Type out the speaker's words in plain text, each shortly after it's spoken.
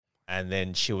And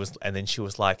then she was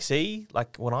like, see,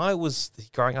 like when I was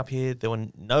growing up here, there were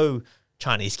no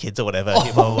Chinese kids or whatever.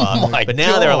 Blah, blah, blah. But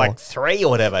now there are like 3 or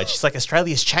whatever. She's like,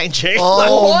 Australia's changing. Oh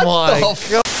Like, my God.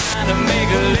 Trying to make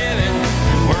a living,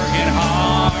 working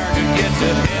hard to get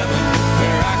to heaven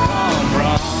where I come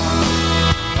from.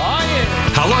 Oh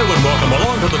yeah. Hello and welcome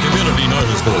along to the Community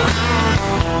Notice Board.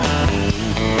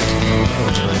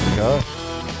 Would you like to go?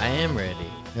 I am ready.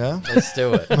 Yeah? Let's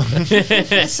do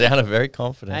it. Sounded very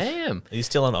confident. I am. Are you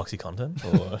still on OxyContin?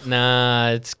 Or?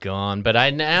 Nah, it's gone. But I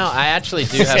actually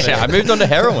do have I a, moved on to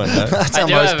heroin though. That's how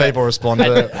do most have a- people respond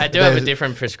to it. I do have a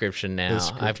different prescription now.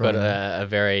 Prescription. I've got a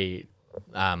very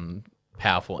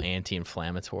powerful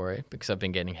anti-inflammatory because I've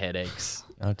been getting headaches.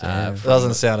 Oh, damn. It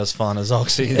doesn't sound as fun as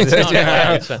Oxy. It's not quite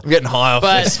as fun. I'm getting high off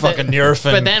this fucking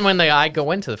Nurofen. But then when I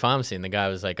went to the pharmacy and the guy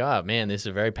was like, "Oh man, this is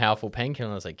a very powerful painkiller,"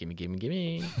 I was like,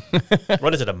 "Gimme."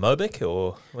 What is it, a Mobic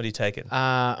or what are you taking?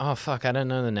 Oh fuck, I don't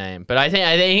know the name, but I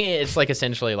think it's like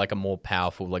essentially like a more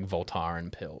powerful like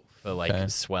Voltaren pill for like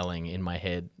swelling in my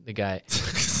head. The guy,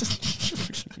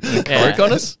 Coke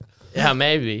on us? Yeah,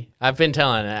 maybe. I've been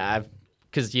telling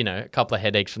because a couple of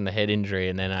headaches from the head injury,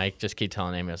 and then I just keep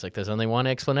telling Amy, I was like, "There's only one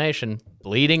explanation: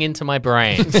 bleeding into my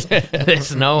brain.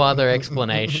 There's no other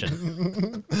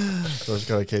explanation." So I just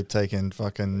got to keep taking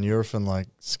fucking Nurofen like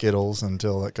Skittles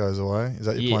until that goes away. Is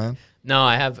that your plan? No,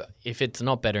 I have. If it's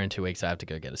not better in 2 weeks, I have to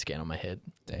go get a scan on my head.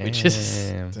 Damn. Which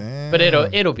is, Damn. but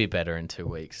it'll be better in 2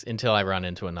 weeks until I run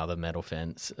into another metal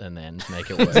fence and then make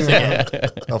it worse again.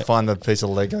 I'll find the piece of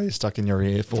Lego you stuck in your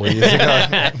ear 4 years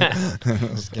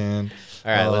ago. Scanned.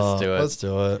 All right, let's do it. Let's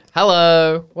do it.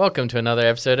 Hello, welcome to another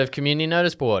episode of Community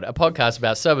Notice Board, a podcast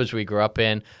about suburbs we grew up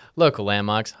in, local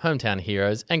landmarks, hometown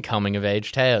heroes, and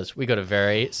coming-of-age tales. We got a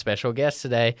very special guest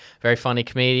today, very funny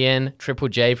comedian, Triple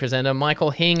J presenter, Michael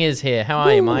Hing is here. How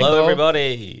are you, Michael? Hello,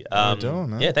 everybody. How you doing,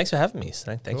 man? Yeah, thanks for having me.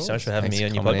 Thanks so much for having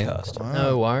Thanks me on for your coming in. podcast.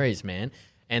 No worries, man.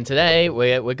 And today,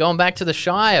 we're going back to the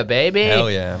Shire, baby.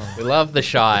 Hell yeah. We love the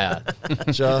Shire.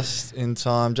 Just in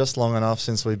time, just long enough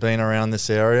since we've been around this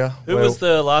area. Who was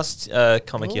the last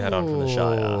comic you had on from the Oh,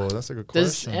 Shire? that's a good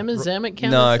Does question. Emma Zammit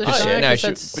count No, as the because Shire? 'Cause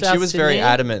that's she South was very Sydney?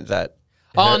 adamant that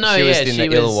Oh, no, she was yeah, in she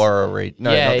the was- Illawarra region.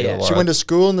 No, Yeah, not yeah. Illawarra. She went to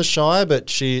school in the Shire, but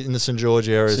she in the St George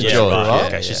area. St. Yeah, George, right. yeah,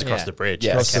 Okay, yeah. she's across Yeah. the bridge.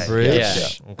 Yes. Across the Okay. bridge. Yeah.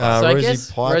 Okay. So I Rosie guess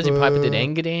Piper, Rosie Piper did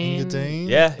Engadine. Engadine.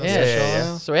 Yeah. Yeah.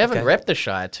 Shire. So we haven't Okay. repped the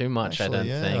Shire too much, Actually, I don't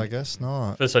yeah, think. I guess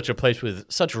not. For such a place with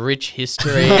such rich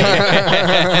history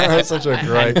It's such a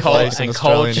great and, place in and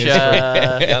Australian culture.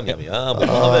 history. Yum, yum, yum. We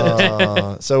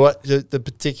love it. So what? The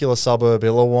particular suburb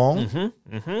Illawong?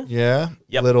 Yeah.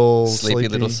 Yep. Little Sleepy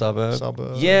little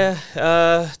suburb. Yeah,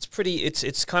 it's pretty.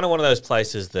 It's kind of one of those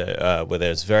places that where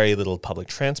there's very little public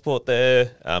transport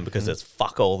there because there's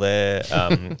fuck all there.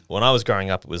 When I was growing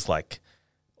up, it was like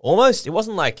almost. It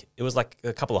wasn't like it was like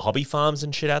a couple of hobby farms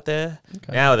and shit out there.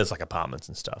 Now there's like apartments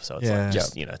and stuff, so it's Yeah. like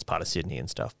just it's part of Sydney and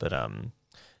stuff. But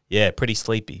yeah, pretty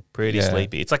sleepy, Yeah.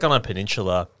 sleepy. It's like on a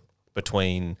peninsula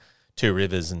between two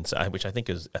rivers, and which I think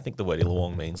the word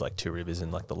Illawong means like two rivers in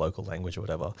like the local language or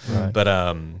whatever. Right. But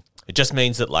it just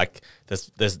means that like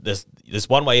there's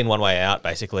one way in, one way out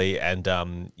basically, and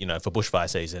for bushfire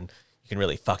season you can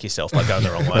really fuck yourself by going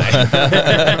the wrong way.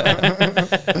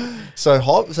 So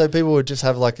people would just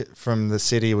have like from the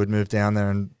city would move down there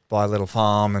and buy a little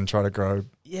farm and try to grow.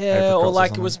 Yeah, apricots or or like it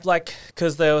something. was like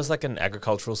because there was like an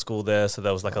agricultural school there, so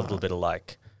there was like a little bit of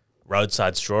like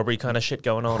roadside strawberry kind of shit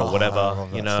going on or whatever,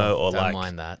 love that stuff. or Don't like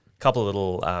mind that. couple of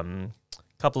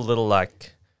little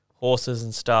like horses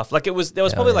and stuff. Like there was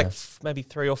probably like maybe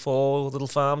 3 or 4 little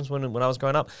farms when I was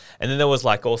growing up, and then there was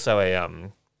like also a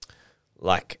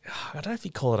like I don't know if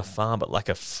you call it a farm, but like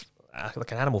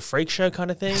like an animal freak show kind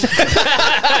of thing. Like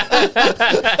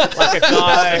a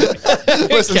guy.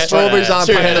 Listen, strawberries aren't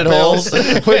paying the bills.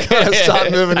 We're gonna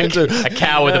start moving into. A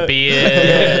cow with a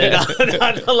beard.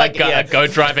 No, like A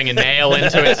goat driving a nail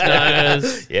into its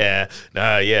nose. Yeah,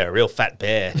 no, yeah, a real fat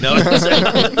bear. No,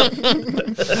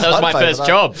 That was my pay for first that.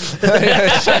 job.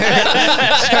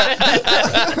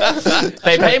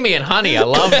 They pay me in honey. I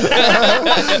love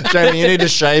it. Jamie, you need to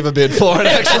shave a bit for it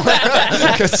actually,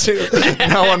 because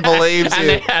no one believes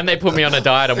you. And they put me on a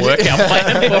diet and workout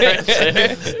plan for it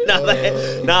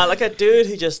too. no, like a dude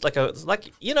who just like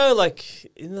in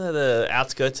the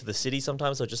outskirts of the city.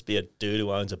 Sometimes there'll just be a dude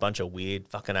who owns a bunch of weird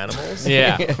fucking animals.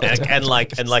 Yeah. and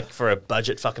like for a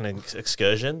budget fucking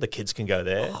excursion, the kids can go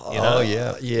there. You know? Oh,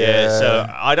 yeah. Yeah. So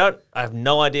I have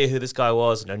no idea who this guy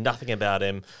was. Know nothing about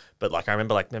him. But like I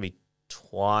remember like maybe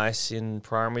twice in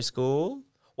primary school.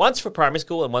 Once for primary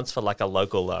school and once for like a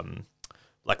local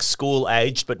like school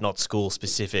aged but not school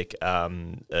specific,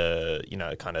 kind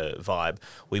of vibe.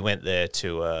 We went there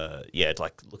to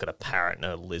like look at a parrot and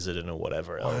a lizard and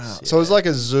whatever else. So it was like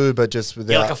a zoo, but just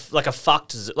without like a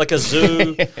fucked zoo, like a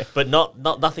zoo, but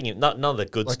nothing, none of the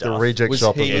good like stuff. the reject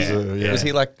shop of he- the zoo. Yeah. Was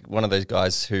he like one of those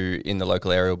guys who in the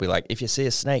local area will be like, if you see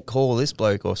a snake, call this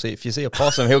bloke, or if you see a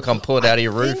possum, he'll come pull it out of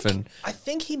your roof? And I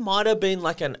think he might have been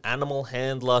like an animal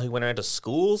handler who went around to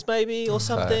schools, maybe or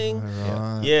something.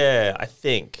 Yeah, I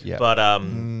think. Yeah. But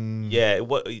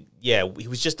he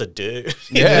was just a dude.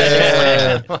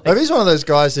 Yeah. Maybe he's one of those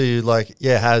guys who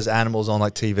has animals on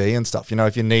like TV and stuff. You know,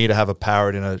 if you need to have a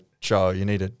parrot in a show, you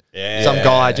needed some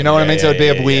guide. You know what I mean? So it'd be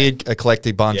a weird,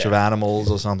 eclectic bunch of animals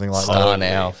or something like star that.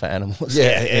 now for animals.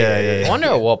 Yeah. I wonder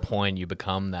at what point you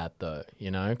become that though,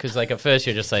 you know? Because like at first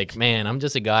you're just like, man, I'm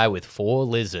just a guy with 4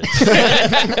 lizards,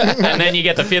 and then you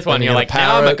get the 5th one, and you're like,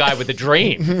 now I'm a guy with a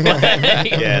dream.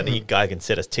 Yeah, the guy can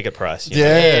set a ticket price. you know?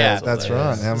 Yeah, Yeah. that's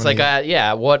right. How It's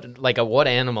many- like, what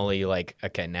animal are you like?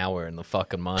 Okay, now we're in the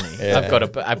fucking money. I've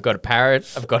got a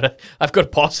parrot. I've got a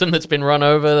possum that's been run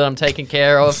over that I'm taking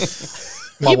care of.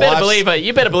 You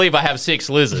better believe I have 6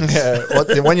 lizards.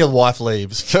 when your wife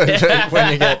leaves,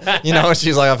 when you get,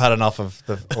 she's like, I've had enough of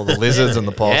all the lizards and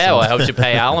the possum. Yeah, well, it helps you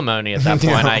pay alimony at that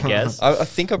point, I guess. I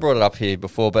think I brought it up here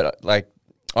before, but like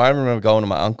I remember going to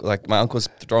my uncle. Like my uncle's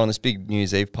throwing this big New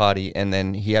Year's Eve party, and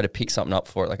then he had to pick something up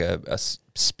for it, like a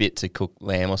spit to cook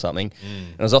lamb or something.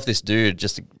 And it was off this dude,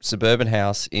 just a suburban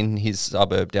house in his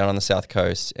suburb down on the south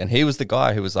coast. And he was the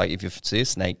guy who was like, if you see a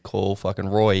snake, call fucking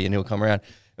Roy, and he'll come around.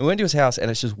 And we went to his house,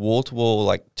 and it's just wall to wall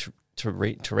like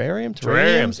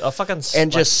terrariums. Oh, fucking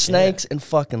And just snakes and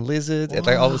fucking lizards. And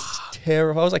like I was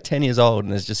terrified. I was like 10 years old,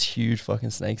 and there's just huge fucking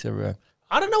snakes everywhere.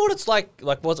 I don't know what it's like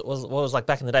what it was like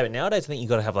back in the day, but nowadays I think you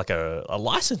got to have like a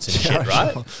license and shit,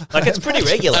 right? Like it's pretty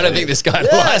regular. I don't think this guy had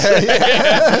a license.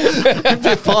 If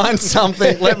you find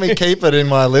something, let me keep it in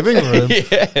my living room.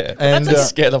 Yeah. And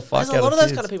Scare the fuck There's out a lot of those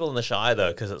kids. kind of people in the Shire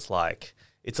though, because it's like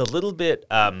it's a little bit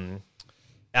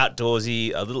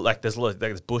outdoorsy, a little like there's a lot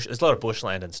of bush, there's a lot of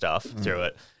bushland and stuff through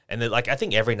it. And like I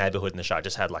think every neighborhood in the Shire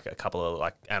just had like a couple of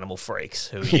like animal freaks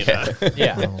who Yeah.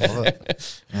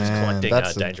 collecting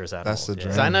that's the- dangerous animals. That's the yeah.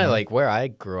 dream. So I know, like, where I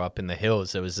grew up in the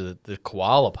hills, there was the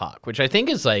koala park, which I think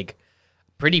is, like,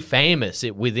 pretty famous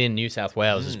within New South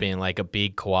Wales as being, like, a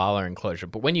big koala enclosure.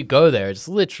 But when you go there, it's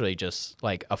literally just,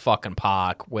 like, a fucking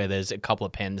park where there's a couple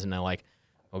of pens and they're like,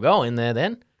 we'll go in there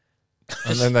then.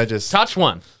 And then they just Touch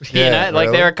one. Yeah, Like,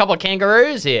 really? there are a couple of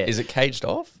kangaroos here. Is it caged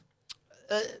off?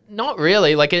 Not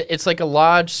really. Like it's like a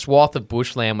large swath of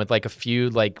bushland with like a few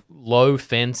like low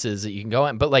fences that you can go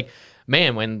in. But like,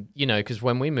 man, when because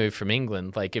when we moved from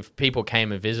England, like if people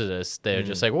came and visited us, they're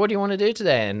just like, "What do you want to do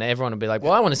today?" And everyone would be like,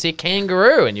 "Well, I want to see a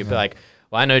kangaroo," and you'd be like,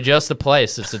 "Well, I know just the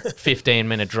place. It's a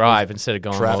 15-minute drive instead of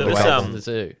going all the way So to the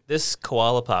zoo." This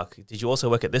koala park, did you also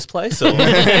work at this place? Or?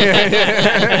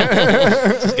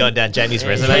 Just going down Jamie's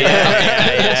resume.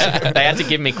 Yeah. They had to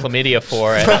give me chlamydia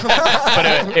for it,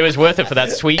 but it was worth it for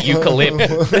that sweet eucalypt.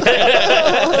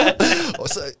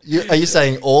 So are you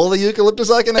saying all the eucalyptus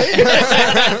I can eat?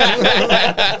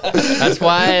 That's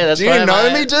why. Do you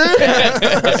know me, dude?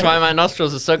 That's why my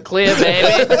nostrils are so clear,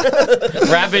 baby.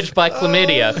 Ravaged by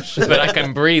chlamydia, but I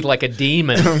can breathe like a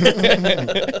demon.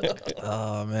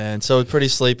 Oh man, so pretty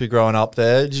sleepy growing up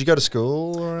there. Did you go to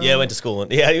school? Or Yeah, I went to school.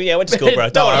 Yeah, I went to school, bro.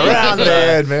 Don't worry. around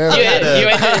there, man.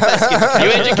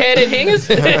 You educated hingers?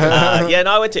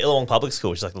 I went to Illawong Public School,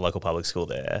 which is like the local public school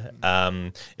there.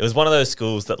 It was one of those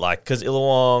schools that like, because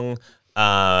Illawong,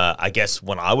 I guess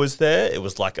when I was there, it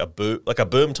was like a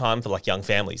boom time for like young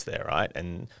families there, right?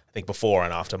 And I think before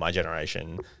and after my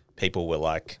generation, people were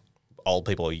like old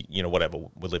people, whatever,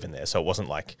 were living there. So it wasn't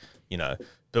like,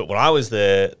 but when I was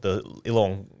there, the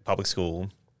Illawong Public School,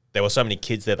 there were so many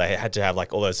kids there, they had to have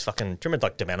like all those fucking, do you remember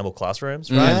like demountable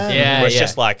classrooms, right? Yeah, Where it's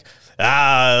just like,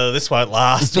 this won't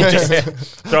last. We'll just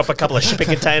throw up a couple of shipping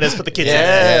containers, put the kids in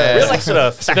there. Real like sort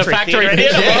of factory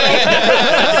theatre.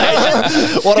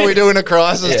 What are we doing in a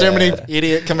crisis? Too many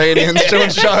idiot comedians doing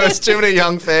shows, too many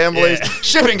young families,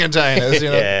 shipping containers,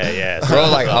 Yeah. They're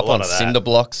all like A up lot on of that. cinder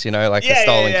blocks, like the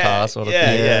stolen car sort of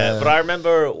thing. Yeah. But I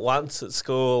remember once at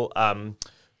school,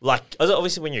 like,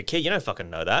 obviously when you're a kid, you don't fucking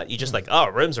know that. You're just like, oh,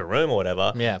 a room's a room or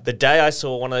whatever. Yeah. The day I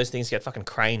saw one of those things get fucking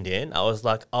craned in, I was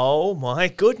like, oh my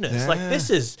goodness. Like,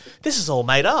 this is all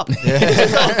made up.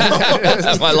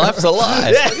 My life's a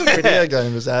lie. Video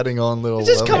game is adding on little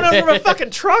Just coming levels. out from a fucking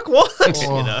truck. What?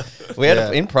 We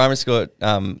had in primary school,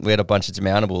 we had a bunch of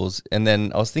demountables, and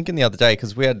then I was thinking the other day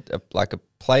because we had a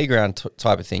playground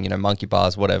type of thing, monkey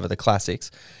bars, whatever, the classics,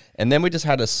 and then we just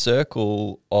had a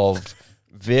circle of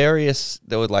there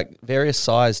were like various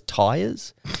sized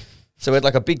tires. So we had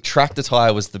like a big tractor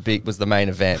tire was the main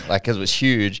event, like because it was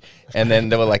huge, and then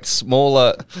there were like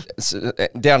smaller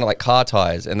down to like car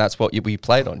tires, and that's what we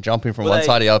played on, jumping from Were one they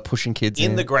side to the other, pushing kids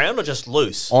in the ground or just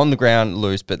loose? on the ground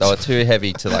loose, but they were too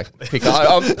heavy to like pick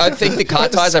up. I think the car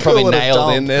tires are probably School at a nailed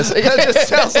dump. in this. That just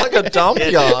sounds like a dump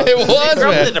yard. It was, From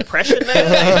man. the depression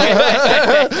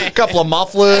there. A couple of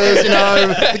mufflers, you know.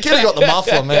 The kid who got the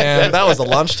muffler, man. That was the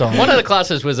lunchtime. One of the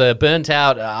classes was a burnt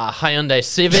out Hyundai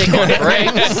Civic on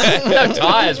brakes. No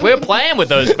tires. We were playing with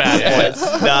those bad boys.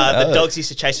 Nah, the dogs used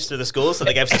to chase us through the school, so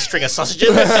they gave us a string of sausages.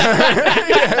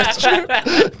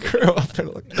 Grew up in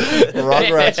like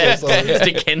Rugrats or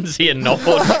something. Dickensian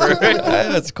novel true. Hey,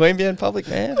 that's Queanbeyan Public,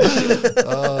 man.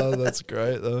 Oh, that's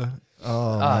great though.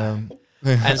 Oh man.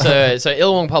 And so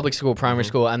Illawong Public School, primary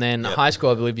school, and then high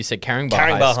school, I believe you said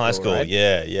Caringbah High School, right?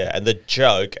 yeah. And the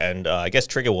joke, and I guess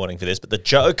trigger warning for this, but the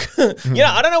joke, I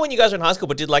don't know when you guys were in high school,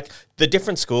 but did like the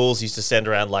different schools used to send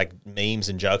around like memes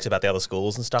and jokes about the other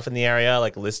schools and stuff in the area,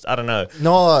 like list, I don't know.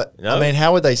 No, No? I mean,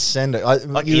 how would they send it?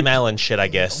 Like email and shit, I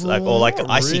guess, like or like Oh,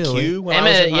 ICQ. really? When I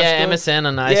was in high school. MSN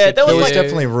and ICQ. Yeah, there There was like-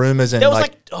 definitely rumors and There was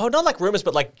like not like rumors,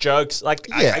 but like jokes. Like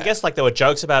Yeah. I guess like there were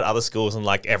jokes about other schools, and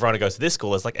like everyone who goes to this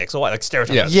school is like X or Y, like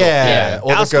stereotypes. yeah.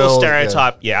 Or Our the school girls,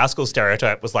 stereotype, our school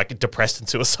stereotype was like depressed and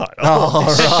suicidal. Oh,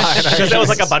 right. Because there was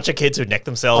like a bunch of kids who necked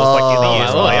themselves like in the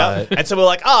years Oh, later. right. And so we're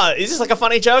like, is this like a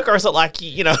funny joke? Or is it like,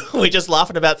 we're just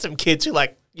laughing about some kids who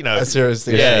like,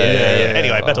 Seriously. Yeah.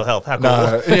 Anyway, mental health. How cool.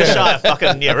 No, yeah. Shy,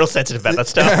 fucking, real sensitive about that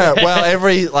stuff. Well,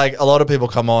 a lot of people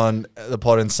come on the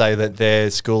pod and say that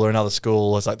their school or another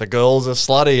school is like the girls are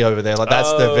slutty over there. Like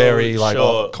that's the Oh, very like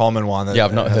sure. common one. That Yeah,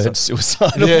 I've not has heard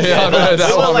suicidal. Yeah, I've heard that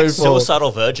We were one like before.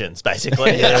 suicidal virgins,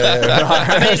 basically.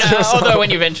 I mean, although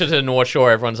when you venture to North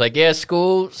Shore, everyone's like, yeah,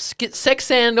 school, sex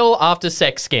scandal after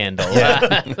sex scandal.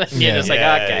 You're just like,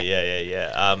 okay.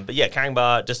 Yeah. But yeah,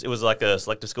 Caringbah, it was like a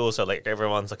selective school, so like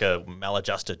everyone's like a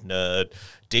maladjusted nerd,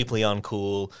 deeply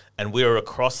uncool, and we were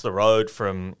across the road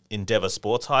from Endeavour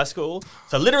Sports High School.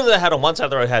 So literally they had on one side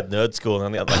of the road had nerd school and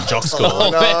on the other like jock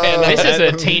school. Man, this is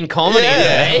a teen comedy.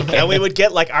 remake. And we would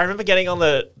get like, I remember getting on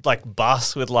the like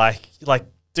bus with like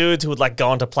dudes who would like go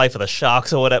on to play for the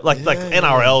Sharks or whatever, like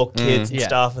NRL kids and Yeah.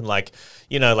 stuff, and like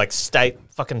like state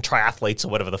fucking triathletes or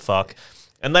whatever the fuck.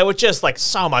 And they were just like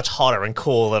so much hotter and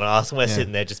cooler than us. And we're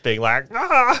sitting there just being like,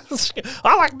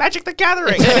 I like Magic the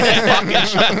Gathering. Fucking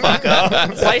shut the fuck up.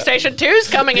 PlayStation 2's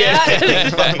coming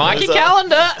out. Mark your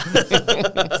calendar.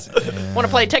 Want to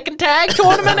play Tekken Tag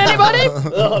tournament, anybody?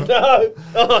 Oh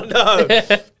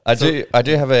no. I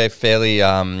do have a fairly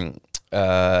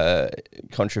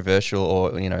controversial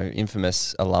or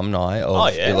infamous alumni of Oh,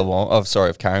 yeah? Illawong, of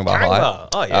Caringbah High. Caringbah,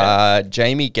 oh, yeah.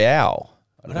 Jamie Gow.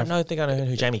 I don't think I know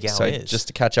who Jamie Gow So is. just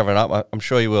to catch everyone up, I'm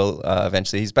sure you will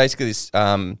eventually. He's basically this,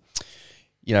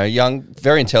 young,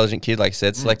 very intelligent kid, like I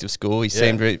said, selective school. He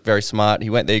seemed very, very smart. He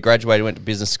went there, graduated, went to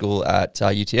business school at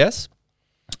UTS.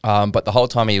 But the whole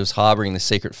time he was harboring the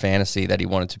secret fantasy that he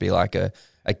wanted to be like a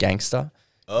gangster.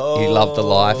 He loved the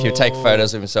life. He would take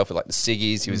photos of himself with like the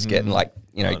ciggies. He was getting like,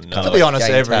 kind of To be honest,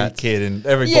 gang every tats. kid and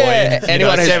every boy, Yeah, anyone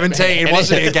anyone who's- 17 wants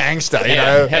to be a gangster, you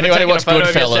know. Haven't Anyone who taken watched a photo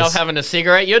of Goodfellas. yourself having a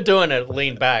cigarette? You're doing it.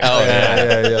 Lean back. Oh,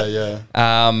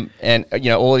 Yeah. And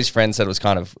all his friends said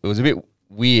it was a bit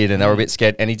weird, and they were a bit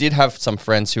scared. And he did have some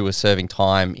friends who were serving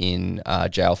time in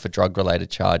jail for drug-related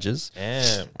charges.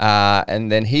 Damn. And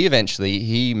then he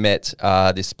met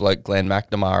this bloke Glenn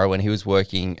McNamara when he was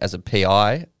working as a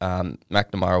PI.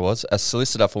 McNamara was a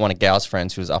solicitor for one of Gow's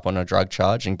friends who was up on a drug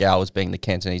charge, and Gow was being the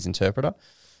Cantonese interpreter.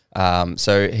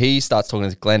 So he starts talking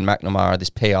to Glenn McNamara, this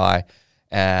PI,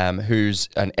 who's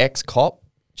an ex-cop,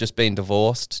 just been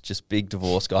divorced, just big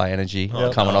divorce guy energy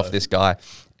coming off this guy.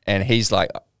 And he's like,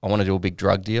 I want to do a big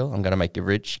drug deal. I'm going to make you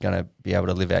rich. Going to be able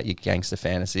to live out your gangster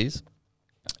fantasies.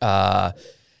 And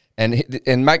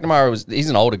McNamara he's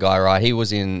an older guy, right? He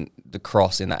was in the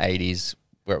Cross in the 80s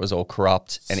where it was all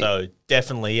corrupt. And So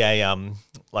definitely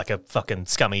like a fucking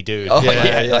scummy dude.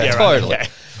 yeah, totally. Right,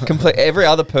 Complete. Every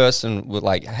other person would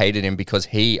hated him because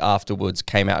he afterwards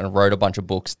came out and wrote a bunch of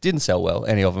books. Didn't sell well,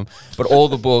 any of them, but all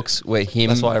the books were him.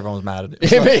 That's why everyone was mad at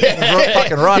him.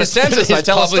 Fucking write a census, they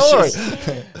tell a story.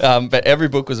 But every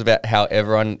book was about how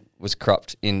everyone was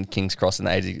corrupt in King's Cross in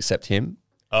the 80s except him.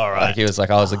 All right. Like he was like,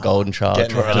 I was a golden child,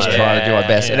 Getting just right. trying to do my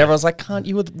best. And everyone's like, can't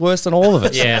you were worse than all of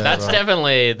us? Yeah, that's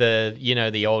definitely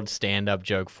the old stand-up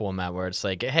joke format where it's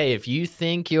like, hey, if you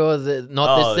think you're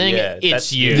not this thing, it's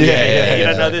that's you. Yeah, you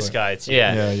don't know exactly. this guy. It's you.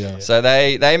 Yeah. So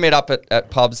they meet up at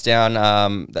pubs down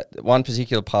one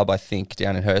particular pub, I think,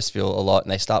 down in Hurstville a lot,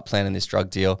 and they start planning this drug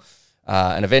deal.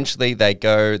 And eventually they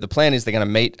go. The plan is they're going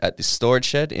to meet at this storage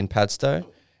shed in Padstow.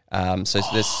 So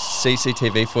there's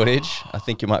CCTV footage. I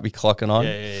think you might be clocking on.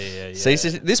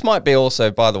 Yeah. This might be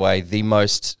also, by the way, the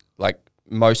most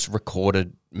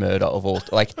recorded murder of all.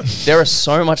 Like, there is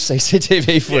so much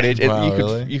CCTV footage. Wow, you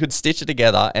really? could stitch it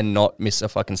together and not miss a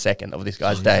fucking second of this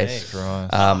guy's day.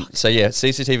 Christ. So yeah,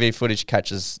 CCTV footage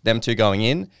catches them two going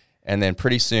in, and then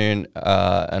pretty soon,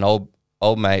 an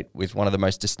old mate with one of the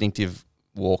most distinctive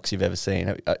walks you've ever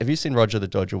seen. Have you seen Roger the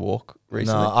Dodger walk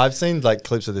recently? No, I've seen like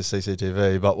clips of this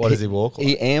CCTV, but what does he walk like?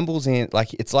 He ambles in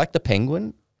like it's like the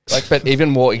penguin, like but even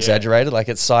more exaggerated. Like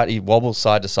he wobbles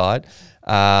side to side,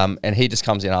 and he just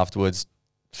comes in afterwards.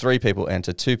 3 people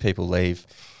enter, 2 people leave.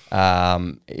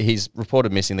 He's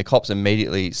reported missing. The cops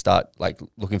immediately start like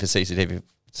looking for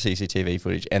CCTV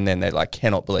footage, and then they like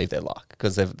cannot believe their luck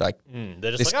because they've like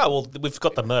They're just like, oh, well, we've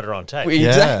got the murder on tape.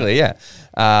 Exactly, yeah.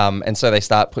 And so they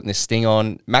start putting this sting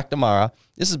on McNamara.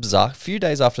 This is bizarre. A few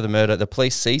days after the murder, the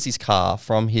police seize his car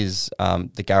from his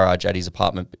the garage at his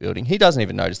apartment building. He doesn't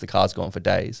even notice the car's gone for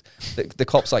days. The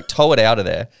cops like tow it out of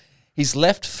there. He's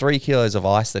left 3 kilos of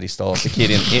ice that he stole off the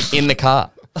kid in the car.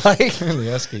 Like,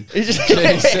 The Esky. he just,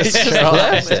 Jesus he just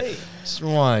left Christ. it.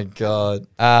 Oh my God.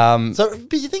 Um, So,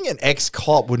 but you think an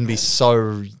ex-cop wouldn't be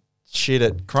so shit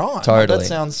at crime? Like, Totally. that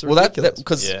sounds well, ridiculous.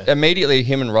 because Yeah. immediately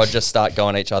him and Roger start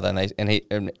going at each other,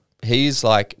 and he's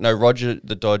like, no, Roger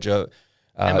the Dodger.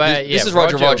 This is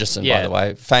Roger Rogerson, by the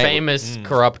way, famous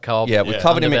corrupt cop. Yeah, we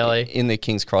covered him Underbelly. in the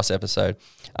King's Cross episode.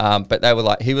 But they were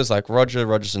like, he was like, Roger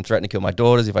Rogerson threatened to kill my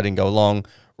daughters if I didn't go along.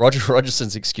 Roger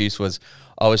Rogerson's excuse was,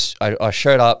 I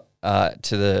showed up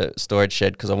to the storage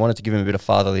shed because I wanted to give him a bit of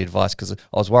fatherly advice because I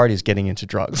was worried he was getting into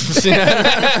drugs.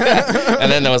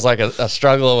 And then there was like a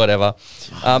struggle or whatever.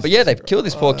 But yeah, they killed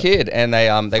this poor kid, and they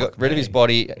got rid of his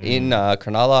body in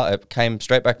Cronulla. It came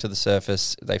straight back to the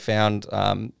surface. They found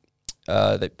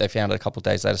they found it a couple of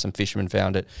days later. Some fishermen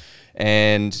found it,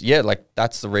 and yeah, like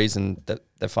that's the reason that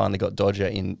they finally got Dodger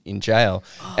in jail.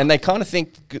 And they kind of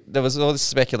think there was all this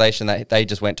speculation that they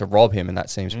just went to rob him, and that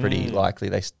seems pretty likely.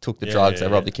 They took the drugs, they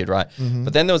robbed the kid, right?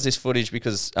 But then there was this footage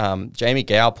because Jamie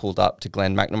Gow pulled up to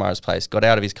Glenn McNamara's place, got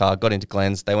out of his car, got into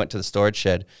Glenn's. They went to the storage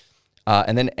shed,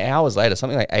 and then hours later,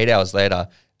 something like 8 hours later,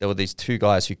 there were these 2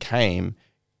 guys who came,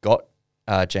 got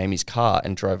Jamie's car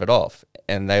and drove it off.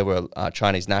 And they were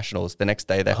Chinese nationals. The next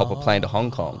day, they hop a plane to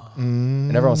Hong Kong.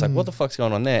 And everyone's like, what the fuck's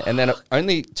going on there? And then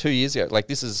only 2 years ago, like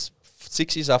this is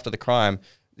 6 years after the crime,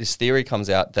 this theory comes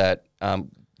out that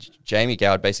Jamie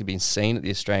Gow had basically been seen at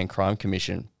the Australian Crime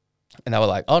Commission. And they were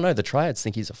like, oh no, the triads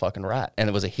think he's a fucking rat. And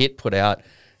there was a hit put out.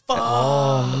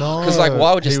 Oh no! Because like,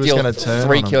 why would you He was steal gonna turn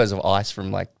 3 on him. kilos of ice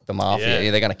from like the mafia?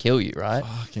 Yeah. They're gonna kill you, right?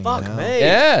 Fucking Fuck hell. me.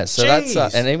 Yeah. So that's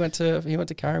Jeez. and he went to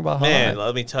Caringbah High. Man,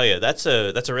 let me tell you, that's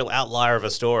a real outlier of a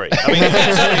story. I mean, in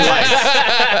so many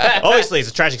ways. Obviously, it's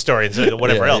a tragic story and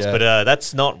whatever Yeah, else, yeah. but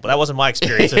that wasn't my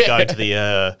experience of going to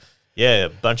the a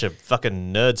bunch of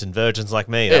fucking nerds and virgins like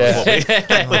me.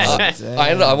 That was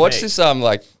what we, I watched this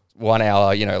like 1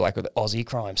 hour, like with Aussie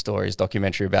crime stories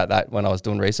documentary about that when I was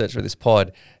doing research for this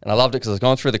pod, and I loved it because I was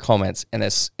going through the comments, and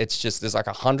there's like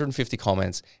 150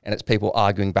 comments, and it's people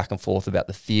arguing back and forth about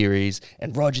the theories,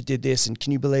 and Roger did this, and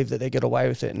can you believe that they get away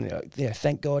with it, and yeah,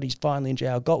 thank God he's finally in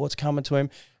jail, got what's coming to him,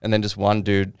 and then just one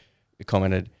dude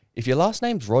commented, if your last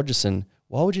name's Rogerson,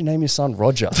 why would you name your son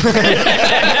Roger? He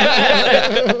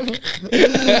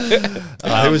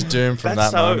was doomed from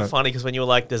that's that so moment. funny because when you were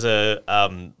like, there's a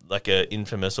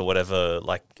infamous or whatever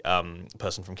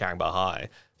person from Caringbah High.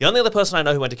 The only other person I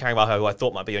know who went to Caringbah High who I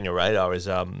thought might be on your radar is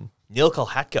Neil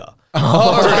Kolhatka.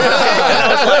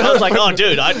 I was like, oh,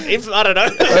 dude, I don't know.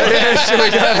 Should we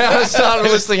go start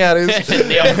listening at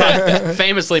his?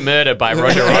 Famously murdered by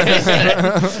Roger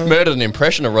Rogerson. Murdered an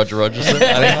impression of Roger Rogerson.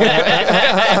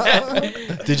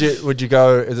 Would you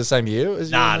go? Is it the same year? As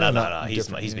you? No. He's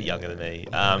a bit younger than me.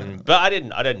 But I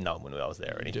didn't know him when I was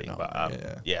there or anything. But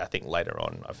I think later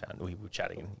on I found we were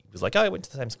chatting and he was like, oh, I went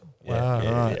to the same school. Wow,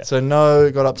 Yeah. right. So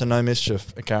got up to no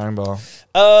mischief at Caringbah.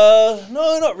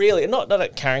 No, not really. Not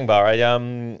at Caringbah.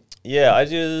 There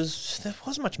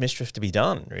wasn't much mischief to be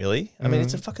done, really. I mean,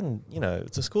 it's a fucking,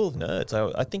 it's a school of nerds.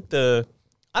 I think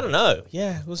I don't know.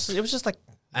 Yeah, it was just like,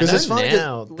 I know it's funny 'cause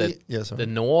now that sorry. the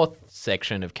north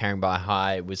section of Caringbah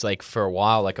High was like for a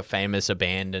while like a famous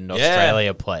abandoned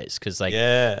Australia place because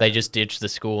they just ditched the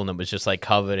school and it was just like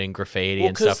covered in graffiti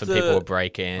and stuff and people would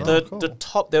break in. the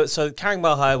top there. So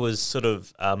Caringbah High was sort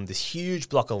of this huge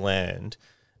block of land.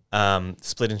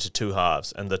 Split into 2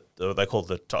 halves, and they called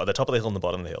the top of the hill and the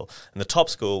bottom of the hill. And the top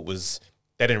school was,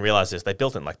 they didn't realize this. They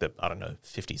built it in like the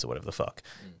 50s or whatever the fuck.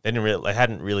 They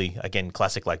hadn't really, again,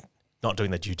 classic like not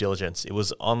doing their due diligence. It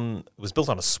was built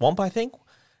on a swamp, I think.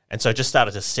 And so it just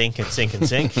started to sink and sink and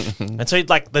sink. And so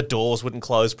like the doors wouldn't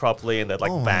close properly and they'd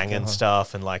like bang and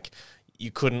stuff. And like you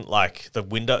couldn't like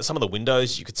some of the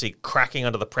windows you could see cracking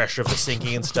under the pressure of the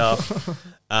sinking and stuff.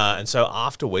 And so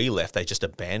after we left, they just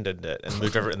abandoned it and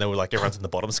moved over. And they were like, everyone's in the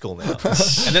bottom school now.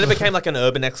 And then it became like an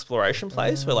urban exploration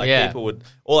place where like people would,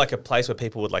 or like a place where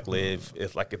people would like live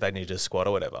if they needed to squat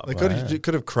or whatever. They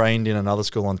could have craned in another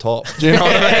school on top. Do you know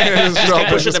what I mean? Just keep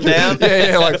pushing them down.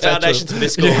 Yeah, like the foundations for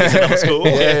this school is another school.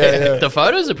 The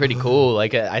photos are pretty cool.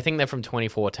 Like I think they're from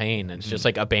 2014. And it's just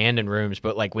like abandoned rooms,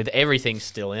 but like with everything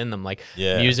still in them. Like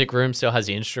music room still has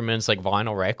instruments, like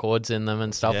vinyl records in them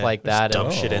and stuff like that.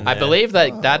 Dumb shit in I there. believe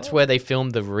that that's where they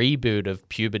filmed the reboot of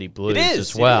Puberty Blues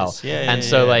as well. Yeah, and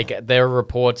so like there are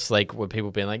reports like where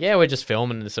people being like, yeah, we're just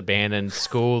filming this abandoned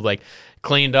school, like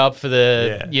cleaned up for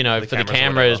the for the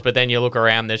cameras, but then you look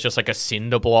around, there's just like a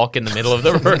cinder block in the middle of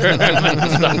the room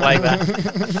and stuff like that.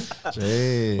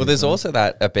 Jeez. Well, there's also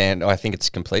that I think it's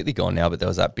completely gone now, but there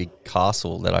was that big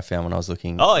castle that I found when I was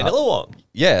looking. Oh, in Illawong.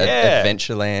 Yeah,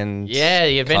 Adventureland. Yeah,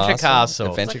 the Adventure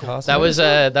Castle. Adventure Castle. That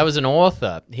was an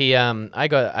author. He I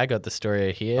got the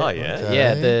story here. Oh, yeah. Okay.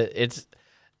 Yeah, it's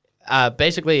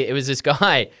basically it was this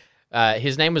guy.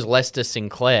 His name was Lester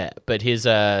Sinclair, but his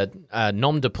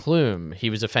nom de plume, he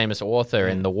was a famous author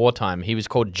in the wartime. He was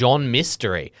called John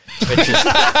Mystery, which is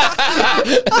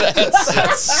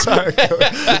That's so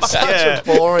good. Such a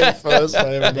boring first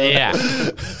name. yeah.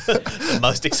 The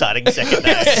most exciting second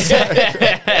name.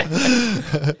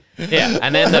 Yeah,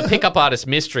 and then the pickup artist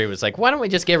Mystery was like, why don't we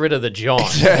just get rid of the John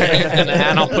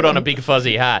and I'll put on a big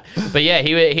fuzzy hat. But yeah,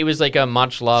 he was like a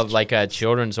much loved like a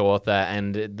children's author,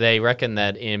 and they reckon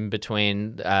that in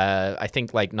between I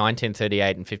think like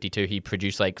 1938 and 52 he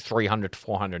produced like 300 to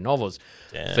 400 novels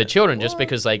for children, just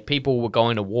because like people were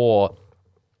going to war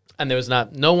and there was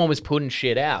no one was putting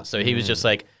shit out, so he was just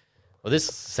like, well, this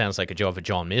sounds like a job for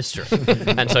John Mystery.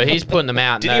 And so he's putting them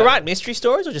out. Did he write mystery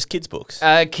stories or just kids' books?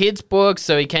 Kids' books.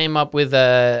 So he came up with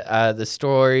the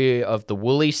story of the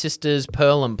Woolley sisters,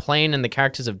 Pearl and Plain, and the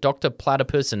characters of Dr.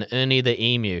 Platypus and Ernie the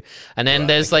Emu. And then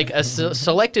there's like a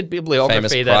selected bibliography.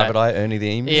 Famous Private Eye, Ernie the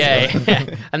Emu. Yeah.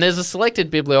 And there's a selected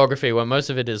bibliography where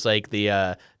most of it is like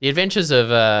the adventures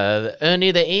of Ernie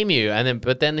the Emu.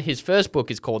 But then his first book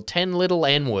is called 10 Little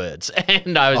N-Words.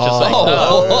 And I was just like,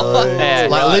 oh. Yeah.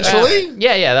 Like literally?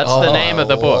 Yeah, that's the name of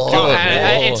the book.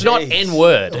 And it's not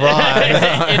N-word.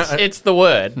 Right. it's the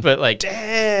word, but like,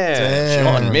 Damn.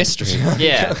 John Mystery.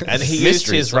 yeah. And he used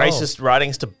Mystery his solved. racist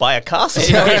writings to buy a castle.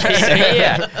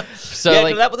 Yeah. So Yeah,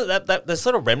 like, there's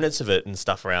sort of remnants of it and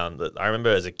stuff around. That I remember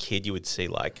as a kid, you would see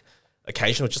like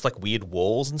occasional just like weird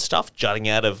walls and stuff jutting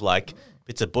out of like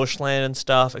bits of bushland and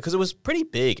stuff, because it was pretty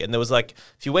big. And there was like,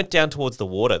 if you went down towards the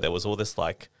water, there was all this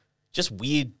like just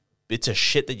weird bits of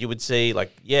shit that you would see, like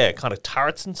kind of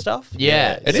turrets and stuff.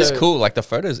 yeah. It is cool. Like the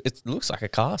photos, it looks like a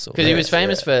castle. Because he was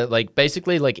famous for like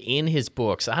basically like in his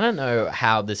books. I don't know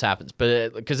how this happens,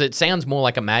 but because it sounds more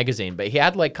like a magazine. But he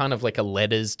had like kind of like a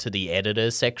letters to the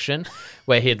editor section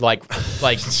where he'd like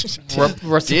respond.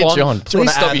 Dear John,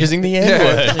 please stop using the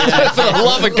N-word. For the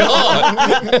love of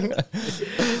God.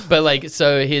 But like,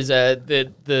 so his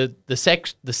the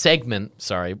segment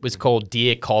was called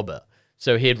Dear Cobber.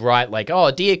 So he'd write like,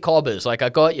 oh, dear Cobbers, like I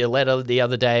got your letter the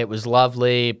other day. It was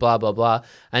lovely, blah, blah, blah.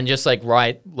 And just like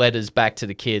write letters back to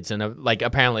the kids. And like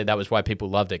apparently that was why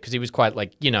people loved it, because he was quite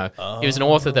like, he was an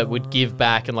author that would give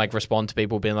back and like respond to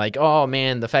people being like, oh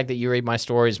man, the fact that you read my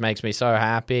stories makes me so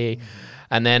happy.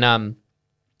 And then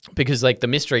because like the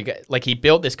mystery, like he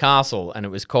built this castle and it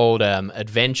was called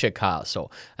Adventure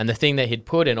Castle. And the thing that he'd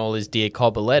put in all his Dear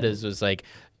Cobber letters was like,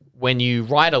 when you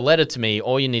write a letter to me,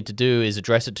 all you need to do is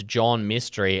address it to John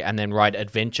Mystery and then write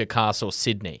Adventure Castle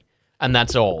Sydney. And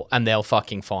that's all. And they'll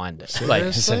fucking find it.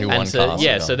 Like, So he won and so, castle,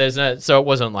 yeah, though. so it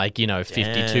wasn't like, 52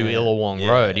 Illawong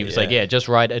Road. He was like, just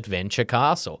write Adventure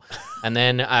Castle. And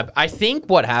then I think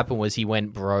what happened was he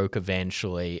went broke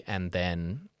eventually and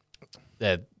then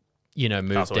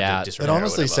moved out. It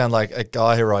honestly sounds like a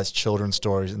guy who writes children's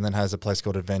stories and then has a place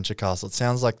called Adventure Castle. It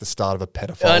sounds like the start of a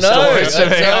pedophile I know, story.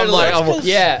 totally. I'm like,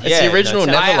 Yeah. It's the original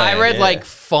no, Neverland. I read yeah. like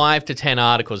 5 to 10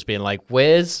 articles being like,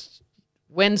 when's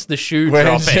the shoe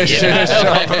When's dropping? the shoe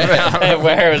dropping?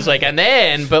 Where it was like, and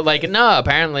then, but like, no,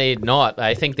 apparently not.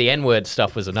 I think the N-word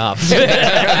stuff was enough. Thank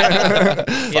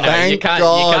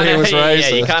God he was Yeah,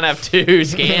 you racist. can't have 2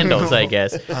 scandals, I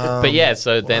guess. But yeah,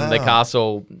 so then the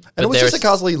castle. and but it was there's- just a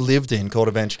castle he lived in called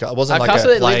Adventure Castle. It wasn't a like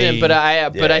castle a they lived in, play.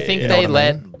 but I think you know they what I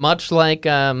let mean? much like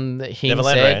Hing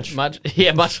Neverland said, Ranch.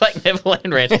 much like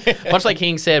Neverland Ranch, much like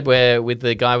Hing said, where with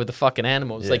the guy with the fucking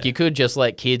animals, like you could just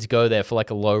let kids go there for like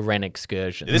a low rent excursion.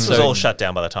 excursions. This was all shut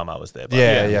down by the time I was there. But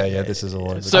Yeah. This is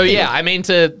all. So yeah, I mean,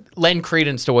 to lend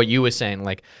credence to what you were saying,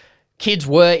 like kids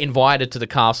were invited to the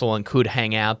castle and could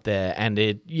hang out there, and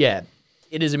it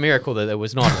is a miracle that there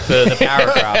was not further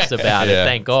paragraphs about it.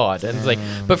 Thank God. And it's like,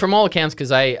 but from all accounts,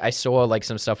 because I saw like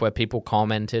some stuff where people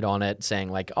commented on it saying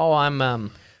like, "Oh,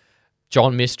 I'm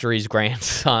John Mystery's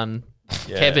grandson."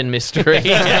 Kevin Mystery.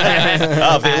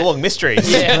 The long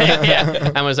mysteries.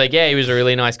 And was like, he was a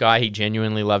really nice guy. He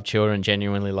genuinely loved children,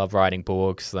 genuinely loved writing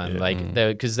books. And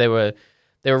because there were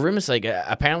rumors like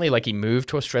apparently like he moved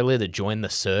to Australia to join the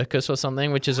circus or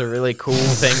something, which is a really cool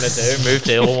thing to do. Move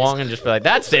to Illawong and just be like,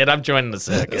 that's it, I'm joining the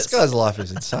circus. This guy's life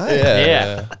is insane.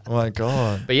 Yeah. Oh my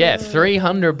God. But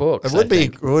 300 books.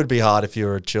 It would be hard if you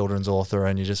were a children's author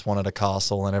and you just wanted a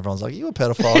castle and everyone's like, you a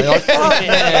pedophile. You're like, fuck,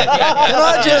 man. Can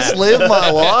I just live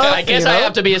my life? I guess I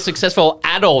have to be a successful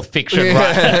adult fiction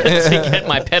writer to get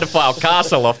my pedophile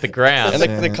castle off the ground.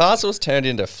 And the castle was turned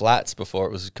into flats before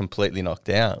it was completely knocked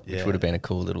down, which would have been a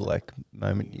cool little like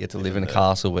moment. You get to live in a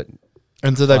castle, but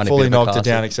and so they tiny fully bit of a knocked it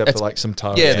down castle. except for like some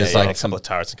turrets. Yeah, there's like a couple of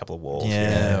turrets, and a couple of walls. Right.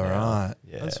 Yeah.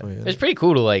 That's weird. It's pretty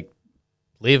cool to like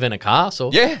live in a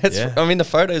castle. I mean, the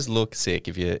photos look sick.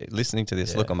 If you're listening to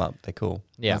this, look them up. They're cool.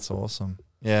 Yeah. That's awesome.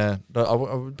 Yeah, but it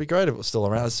would be great if it was still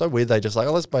around. It's so weird. They just like,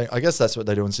 let's make. I guess that's what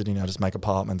they do in Sydney now. Just make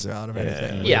apartments out of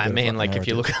anything. Yeah, I mean, like if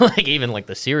you look at like even like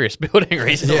the Sirius building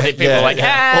recently, people are like,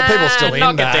 well, people still in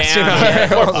knock that. it You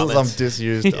down. know, some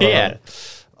disused. Yeah.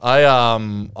 I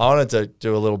wanted to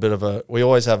do a little bit of a. We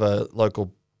always have a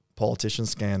local politician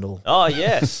scandal. Oh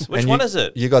yes, which And one is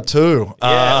it? You got two.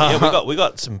 We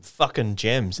got some fucking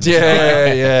gems.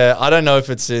 Yeah. I don't know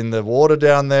if it's in the water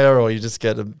down there or you just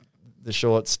get the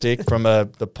short stick from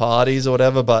the parties or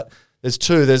whatever, but there's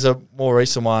two. There's a more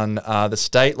recent one, the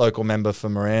state local member for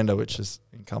Miranda, which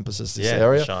encompasses this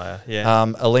area. Shire.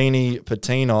 Eleni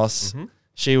Patinos.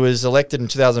 She was elected in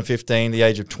 2015, the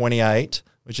age of 28,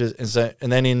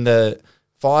 and then in the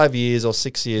 5 years or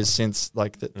 6 years since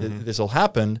like this all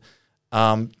happened,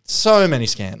 so many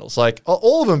scandals, like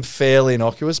all of them fairly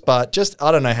innocuous, but just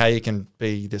I don't know how you can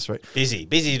be this busy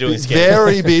doing scandals.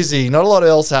 very busy. Not a lot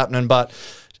else happening, but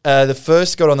the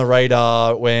first got on the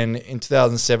radar when in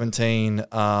 2017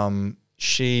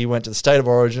 she went to the state of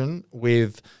origin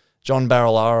with John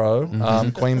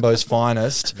Barilaro, Queen Beau's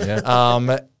finest,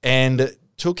 and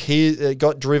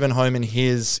got driven home in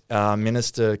his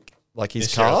minister. Like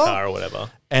his car or whatever.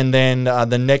 And then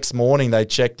the next morning they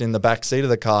checked in the back seat of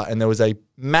the car and there was a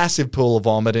massive pool of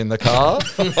vomit in the car.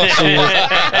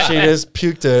 she just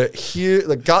puked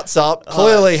the guts up.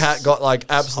 Clearly got like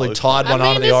absolutely tied one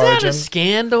under the origin. Is that a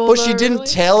scandal? But she didn't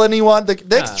tell anyone. The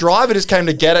next driver just came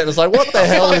to get it and was like, what the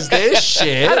hell is this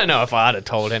shit? I don't know if I'd have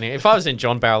told any. If I was in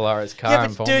John Barilaro's car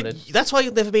and but vomited. dude, that's why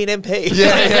you'll never be an MP.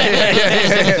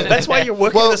 Yeah. That's why you're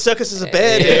working in the circus as a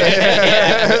bear, dude.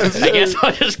 I guess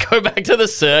I'll just go back to the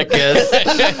circus.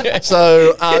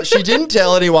 So she didn't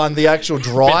tell anyone, the actual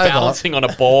driver. Balancing on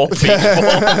a ball.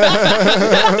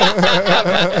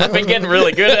 I've been getting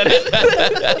really good at it.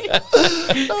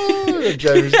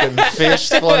 Jamie's getting fish,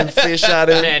 flying fish at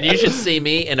him. Man, you should see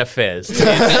me in a fez.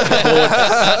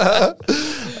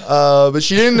 But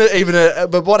she didn't even.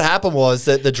 But what happened was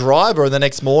that the driver the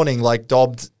next morning, like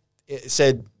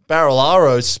said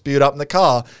Barilaro spewed up in the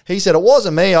car. He said it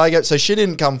wasn't me. So she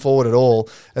didn't come forward at all,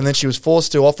 and then she was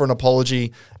forced to offer an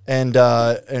apology and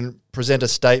present a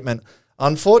statement.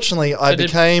 Unfortunately, I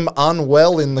became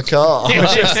unwell in the car.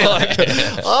 After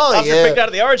picked out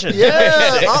of the origin.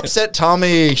 Yeah, upset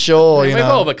tummy, sure. We've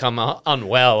all become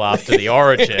unwell after the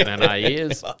origin in our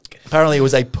years. Apparently, it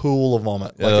was a pool of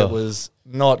vomit. Like it was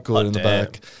not good in the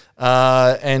back.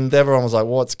 And everyone was like,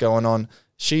 "What's going on?"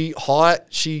 She's like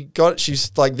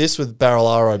this with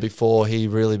Barilaro before he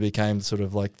really became sort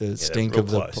of like the stink of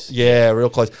close.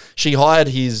 real close. She hired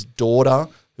his daughter,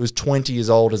 who was 20 years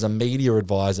old, as a media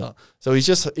advisor. So she's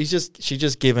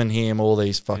just given him all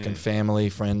these fucking family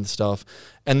friend stuff.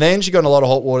 And then she got in a lot of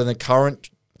hot water. And the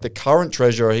current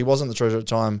treasurer, he wasn't the treasurer at the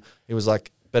time. He was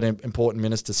like an important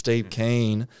minister, Steve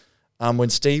Keen.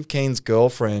 When Steve Keen's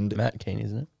girlfriend, Matt Keane,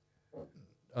 isn't it?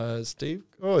 Steve?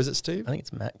 Oh, is it Steve? I think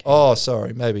it's Matt Keane. Oh,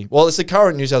 sorry, maybe. Well, it's the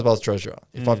current New South Wales treasurer.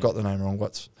 If I've got the name wrong,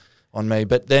 what's on me?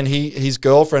 But then his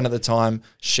girlfriend at the time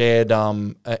shared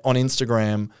on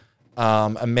Instagram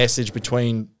a message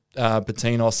between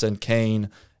Patinos and Keane,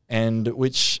 and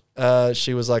which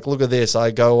she was like, "Look at this! I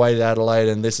go away to Adelaide,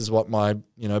 and this is what my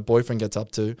boyfriend gets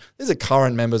up to." These are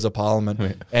current members of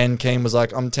parliament, and Keane was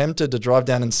like, "I'm tempted to drive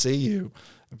down and see you."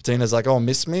 Tina's like, "Oh,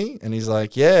 miss me?" And he's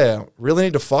like, "Yeah, really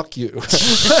need to fuck you."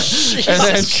 And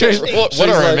then What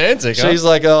a romantic, huh? She's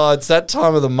like, "Oh, it's that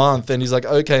time of the month." And he's like,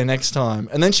 "Okay, next time."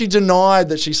 And then she denied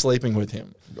that she's sleeping with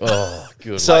him. Oh,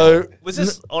 good. So Was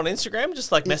this on Instagram?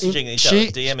 Just like messaging each she-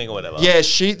 other, DMing or whatever? yeah,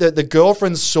 the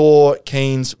girlfriend saw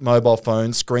Keen's mobile phone,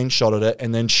 screenshotted it,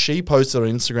 and then she posted on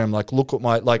Instagram like, "Look what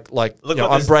my Look you know,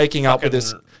 what I'm this breaking up with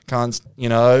this fucking- cunt. You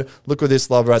know, look what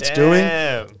this love rat's doing."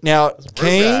 Damn. Now,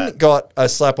 Keen rat. got a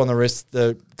slap on the wrist.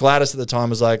 The Gladys at the time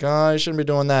was like, "Oh, you shouldn't be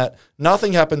doing that."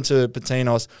 Nothing happened to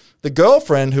Patinos. The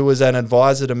girlfriend, who was an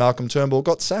advisor to Malcolm Turnbull,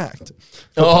 got sacked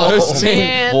for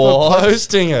man.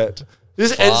 posting it.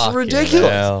 It's Fucking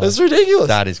ridiculous. hell. It's ridiculous.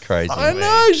 That is crazy. I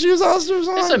know. She was asked to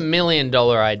resign. There's $1 million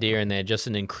idea in there, just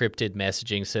an encrypted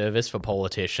messaging service for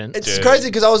politicians. It's crazy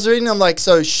because I was reading. I'm like,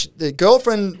 so the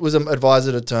girlfriend was an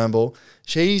advisor to Turnbull.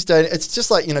 She's dating. It's just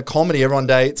like comedy. Everyone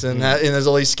dates, and there's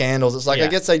all these scandals. It's like Yeah. I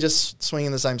guess they just swing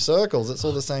in the same circles. It's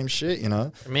all the same shit, you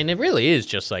know. I mean, it really is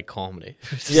just like comedy.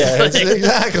 Yeah, it's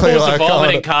exactly Pulls like the ball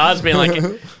comedy. in cars, being like,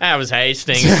 "I was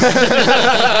Hastings." It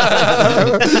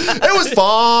was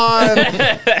fine.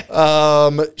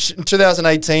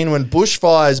 2018, when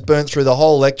bushfires burnt through the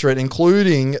whole electorate,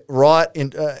 including right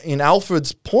in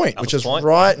Alfred's Point, which is Point.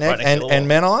 right Right next, next to the and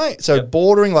wall. Menai, so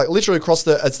bordering like literally across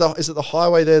the. Is it the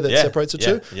highway there that Yeah, separates the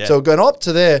yeah, two? yeah. So going up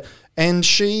to there, and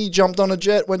she jumped on a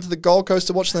jet, went to the Gold Coast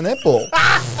to watch the netball.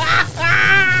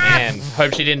 Man,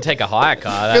 hope she didn't take a hire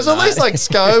car. that Because at night. least like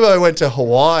Scobo went to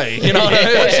Hawaii, you know what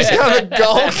I mean? She's going to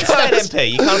Gold State Coast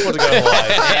MP. You can't afford to go to Hawaii.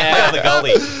 Yeah, the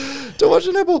goalie. to watch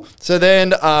a netball. So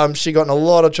then she got in a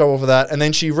lot of trouble for that. And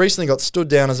then she recently got stood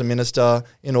down as a minister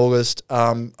in August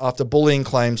after bullying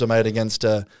claims were made against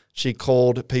her. She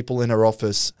called people in her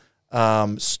office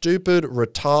stupid,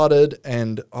 retarded,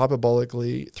 and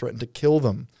hyperbolically threatened to kill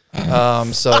them.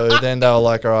 So then they were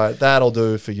like, all right, that'll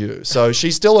do for you. So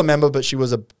she's still a member, but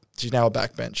she's now a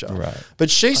backbencher. Right.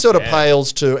 But she sort of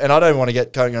pales to, and I don't want to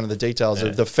get going into the details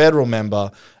of the federal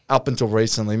member up until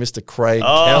recently, Mr. Craig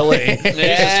Kelly. He's his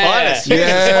finest. He's his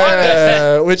finest.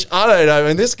 Yeah, which I don't know.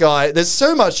 And this guy, there's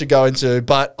so much to go into,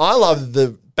 but I love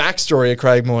the backstory of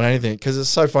Craig more than anything because it's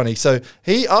so funny. So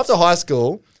he, after high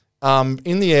school,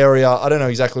 in the area, I don't know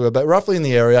exactly where, but roughly in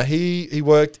the area, he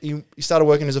started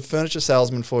working as a furniture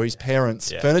salesman for his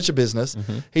parents' furniture business.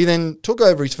 He then took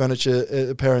over his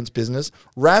furniture parents' business,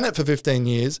 ran it for 15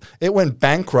 years. It went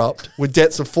bankrupt with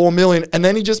debts of $4 million, and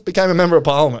then he just became a member of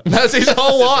parliament. That's his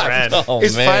whole life. ran.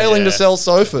 He's failing to sell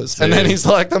sofas, and then he's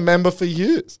like the member for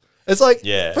years. It's like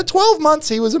for 12 months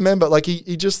he was a member. Like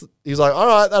he was like, all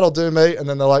right, that'll do me. And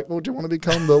then they're like, well, do you want to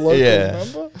become the local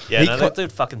member? Yeah, no, that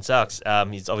dude fucking sucks.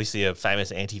 He's obviously a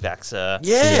famous anti-vaxxer.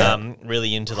 Yeah.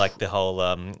 Really into like the whole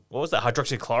what was that,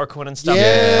 hydroxychloroquine and stuff. Yeah.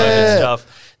 COVID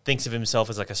stuff. Thinks of himself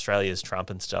as like Australia's Trump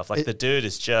and stuff. Like the dude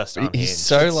is just unhinged. He's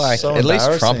so like, so at least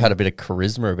Trump embarrassing. had a bit of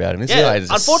charisma about him. This yeah, guy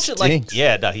just unfortunately,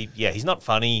 stinks. he's not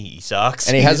funny. He sucks.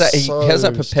 And he has that. He so has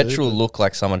that perpetual stupid. look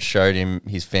like someone showed him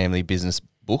his family business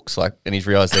books, like, and he's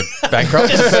realised they're bankrupt.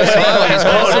 He's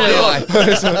constantly like,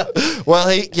 Well,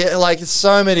 it's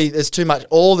so many. There's too much.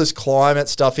 All this climate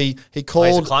stuff. He called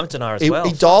he's a climate denier as well.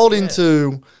 He dialed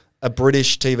into a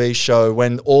British TV show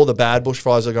when all the bad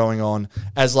bushfires are going on.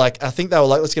 As like, I think they were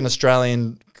like, let's get an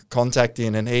Australian contact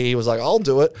in, and he was like, I'll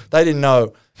do it. They didn't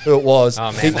know who it was.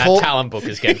 oh He man, that called- talent book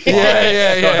is getting fired.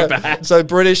 Yeah. So bad. So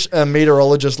British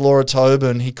meteorologist Laura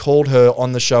Tobin, he called her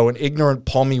on the show an ignorant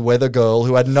pommy weather girl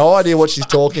who had no idea what she's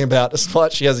talking about,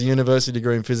 despite she has a university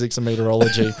degree in physics and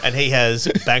meteorology. and he has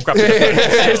bankrupted.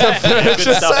 He's a furniture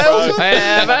Good stuff, bro. salesman.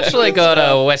 I've actually got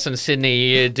a Western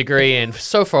Sydney degree in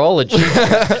sophorology.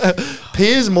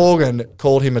 Piers Morgan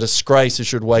called him a disgrace who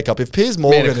should wake up. If Piers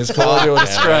Morgan is called you a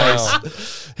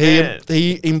disgrace,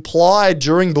 he implied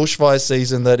during bushfire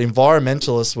season that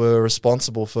environmentalists were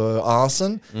responsible for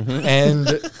arson,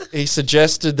 and he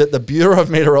suggested that the Bureau of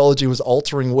Meteorology was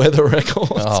altering weather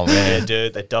records. oh Yeah, man.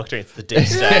 dude, they're doctoring. It's the deep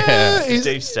state. Yeah, It's he's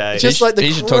the deep state. just like the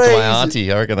you should talk to my crazy-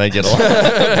 auntie. I reckon they get along.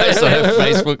 Based on her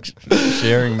Facebook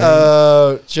sharing.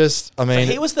 Man. I mean,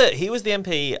 he was the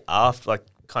MP after, like,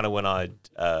 kind of when I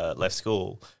left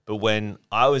school. But when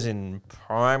I was in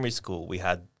primary school, we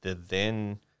had the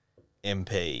then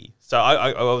MP. So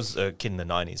I was a kid in the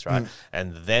 90s, right?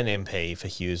 And the then MP for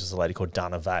Hughes was a lady called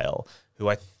Dana Vale, who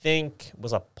I think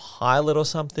was a pilot or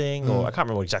something, or I can't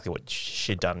remember exactly what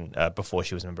she'd done before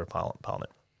she was a member of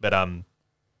Parliament. But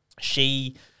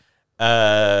she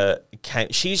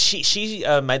she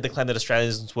made the claim that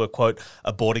Australians were, quote,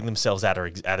 aborting themselves out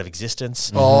of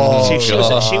existence. Oh,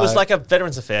 She was like a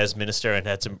Veterans Affairs minister and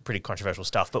had some pretty controversial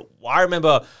stuff. But I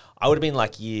remember I would have been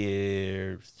like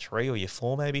year 3 or year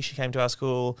 4 maybe. She came to our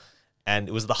school and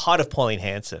it was the height of Pauline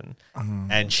Hanson.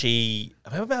 And she,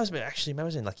 I was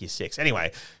in like year 6.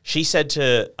 Anyway, she said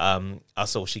to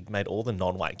us all, she made all the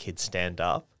non-white kids stand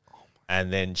up.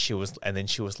 And then she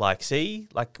was like, see,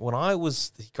 like when I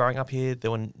was growing up here,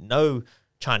 there were no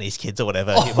Chinese kids or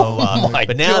whatever. Blah, blah, blah.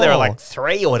 But now there are like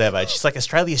 3 or whatever. And she's like,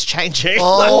 Australia's changing.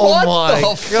 Oh my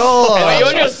god! Oh,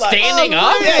 you're just standing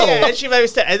up? Yeah. And she made me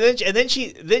stand. And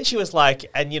then she was like,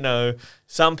 and you know,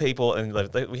 some people, and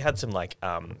we had some like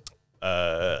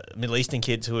Middle Eastern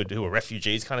kids who were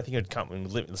refugees kind of thing, who'd come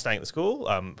and live staying at the school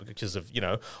because of, you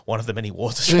know, one of the many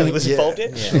wars Australia was involved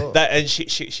in. Sure. That, and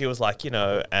she was like, you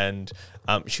know, and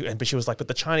but she was like, but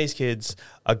the Chinese kids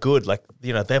are good, like,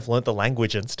 you know, they've learnt the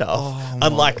language and stuff,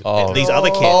 unlike these other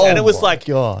kids. And it was like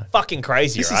fucking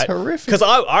crazy, This is right? horrific. Because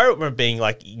I remember being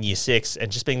like in year 6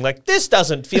 and just being like, this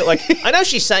doesn't feel like, I know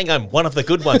she's saying I'm one of the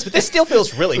good ones, but this still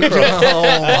feels really cruel.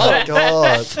 Oh my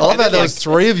god! I love how there was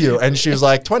 3 of you, and she was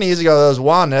like, 20 years ago there was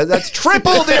 1. That's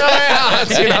triple the amount.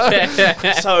 You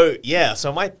know?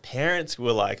 So my parents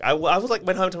were like, I was like,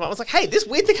 went home to mom, I was like, hey, this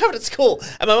weird thing happened at school,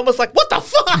 and my mom was like, what the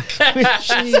fuck?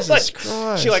 Jesus Like,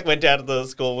 Christ! she like went down to the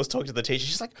school, was talking to the teacher.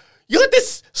 She's like, you let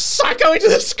this psycho into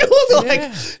the school to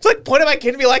like point at my kid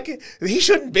and be like, he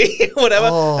shouldn't be here, or whatever.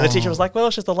 And the teacher was like, well,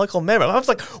 it's just a local member. I was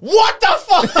like, what the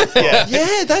fuck?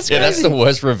 Yeah, that's crazy. Yeah, that's the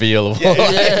worst reveal of all.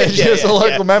 Yeah, she's a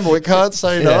local member. We can't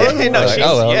say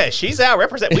no. She's our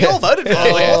representative. We all voted for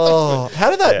her. Like, what the Oh, how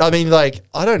did that? I mean, like,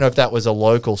 I don't know if that was a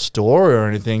local store or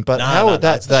anything, but how would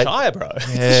that? It's the Shire, bro. It's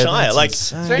the Shire. that's Like,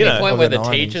 insane. Is there you any know, point of where the the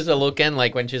 90s. teachers are looking,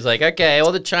 like when she's like, okay,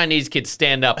 all the Chinese kids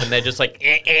stand up, and they're just like,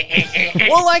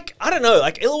 well, like, I don't know.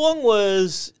 Like, Illawong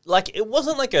was, like, it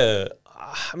wasn't like a,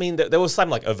 I mean, there was some,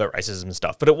 like, overt racism and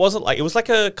stuff, but it wasn't, like, it was, like,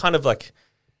 a kind of, like,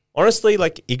 honestly,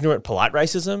 like, ignorant, polite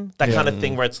racism. That kind of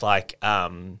thing where it's, like, I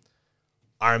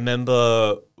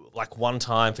remember, like, one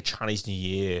time for Chinese New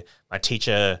Year, my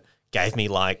teacher gave me,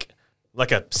 like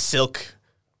a silk,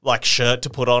 like, shirt to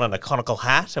put on and a conical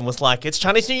hat and was like, it's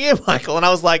Chinese New Year, Michael. And I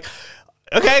was like,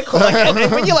 okay, cool. Like,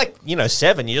 and when you're like, you know,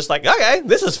 7, you're just like, okay,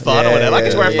 this is fun or whatever. I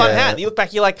get to wear a fun hat. And you look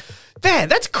back, you're like, man,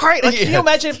 that's great. Like, can you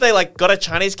imagine if they like got a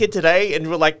Chinese kid today and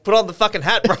were like, put on the fucking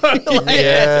hat, bro? Like,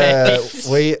 Yeah,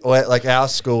 we like our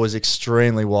school was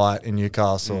extremely white in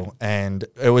Newcastle, and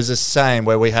it was the same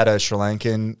where we had a Sri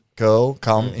Lankan girl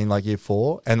come in like year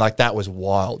 4, and like that was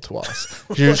wild to us.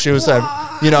 She was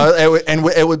you know,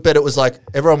 but it was like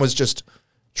everyone was just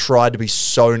tried to be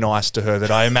so nice to her that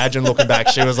I imagine looking back,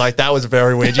 she was like, that was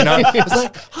very weird, you know. It's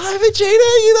like, hi Vegeta,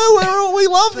 you know, we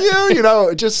love you, you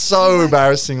know, just so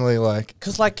embarrassingly like.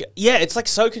 Because, like, yeah, it's like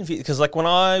so confusing. Because, like, when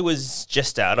I was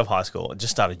just out of high school,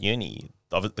 just started uni,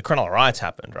 the Cronulla riots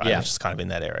happened, right? Yeah. Which is kind of in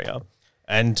that area.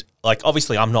 And, like,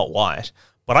 obviously I'm not white,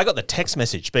 but I got the text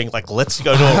message being like, let's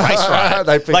go to a race riot.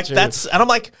 They picked Like, you. that's, and I'm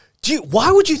like,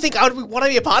 why would you think I would want to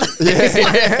be a part of this?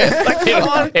 Like, come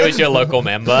on. it was your local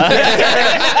member.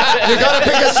 You gotta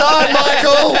pick a side,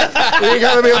 Michael. You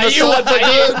gotta be on the side for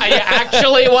good. Are you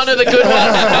actually one of the good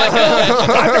ones,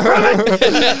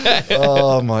 Michael?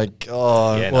 Oh my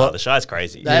god. Yeah, Well, no, the Shire's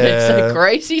crazy. That is Yeah. a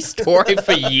crazy story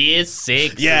for year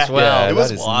 6 yeah, as well. it was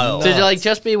that is wild. So like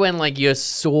just be when like you're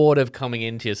sort of coming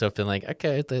into yourself and like,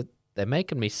 okay, they're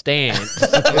making me stand.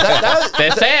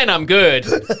 They're saying I'm good.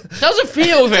 Doesn't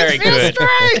feel very good.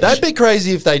 that'd be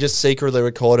crazy if they just secretly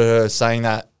recorded her saying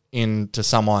that to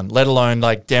someone, let alone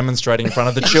like demonstrating in front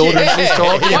of the children she's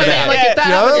talking Oh, about. yeah, like if that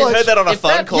You know, happened- You like- heard that on a if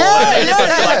phone that- call. Yeah, and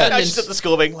yeah. like, she's at the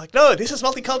school being like, no, this is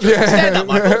multicultural. Stand up,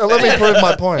 Michael. Let me prove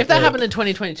my point. If that happened in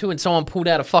 2022 and someone pulled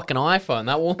out a fucking iPhone,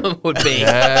 that woman would be.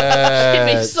 Yeah,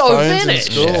 She'd be so phones in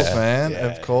finished. schools, Yeah. man.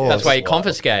 Of course. That's why you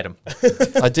confiscate them.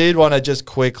 I did want to just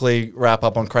quickly wrap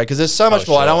up on Craig because there's so much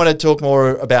more. I don't want to talk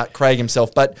more about Craig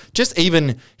himself, but just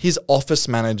even his office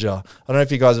manager. I don't know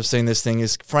if you guys have seen this thing.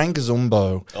 Is Frank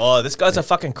Zumbo. Oh, this guy's a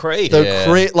fucking creep.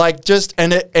 The like just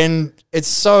and it's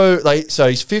so like so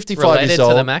he's 55 Related years to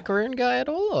old. the macaroon guy at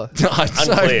all? Or?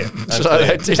 Unclear. So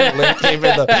they didn't link him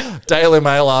in the Daily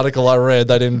Mail article I read.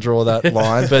 They didn't draw that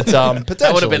line, but potentially.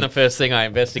 That would have been the first thing I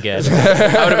investigated.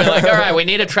 I would have been like, all right, we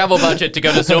need a travel budget to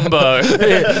go to Zumbo.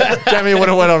 Jamie would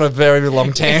have went on a very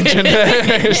long tangent.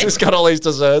 He's just got all these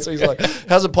desserts. He's like,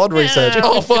 "How's the pod research?"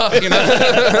 Oh fuck, you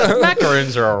know.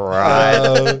 Macaroons are all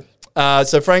right.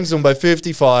 So Frank Zumbo,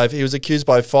 55, he was accused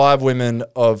by 5 women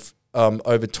of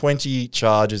over 20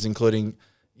 charges, including,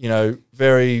 you know,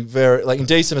 very, very like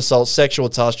indecent assault, sexual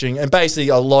touching, and basically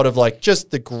a lot of like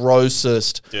just the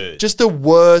grossest, just the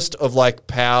worst of like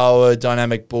power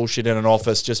dynamic bullshit in an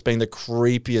office, just being the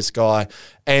creepiest guy.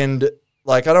 And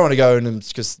like, I don't want to go in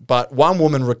but one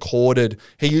woman recorded,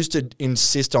 he used to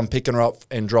insist on picking her up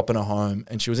and dropping her home,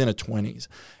 and she was in her 20s.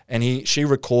 And she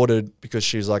recorded because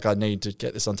she was like, I need to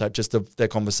get this on tape, just their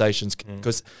conversations.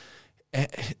 Because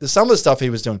some of the stuff he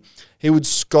was doing, he would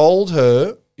scold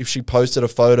her if she posted a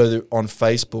photo on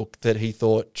Facebook that he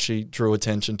thought she drew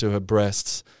attention to her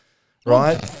breasts.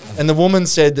 Right? And the woman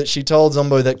said that she told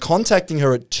Zombo that contacting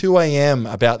her at 2 a.m.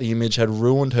 about the image had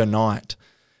ruined her night.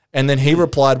 And then he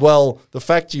replied, well, the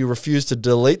fact you refused to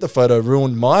delete the photo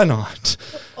ruined my night.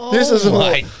 This is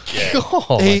my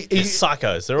God. It's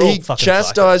psychos. They're all he fucking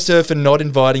chastised her for not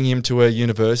inviting him to her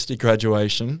university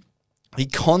graduation. He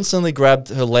constantly grabbed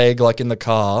her leg like in the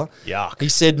car. Yuck. He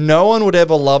said no one would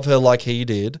ever love her like he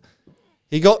did.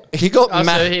 He got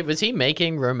mad. So was he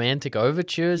making romantic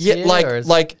overtures? Yeah, here,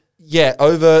 yeah,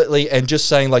 overtly, and just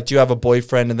saying like, do you have a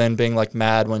boyfriend? And then being like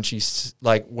mad when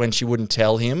she wouldn't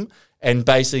tell him. And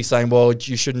basically saying, well,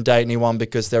 you shouldn't date anyone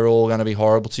because they're all going to be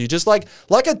horrible to you. Just like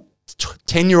a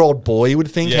 10-year-old boy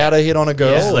would think how to hit on a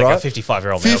girl, Yeah, like right? a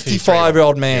 55-year-old man.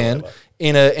 55-year-old man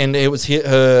and it was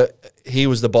her. He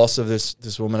was the boss of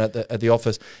this woman at the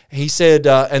office. He said,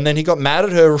 and then he got mad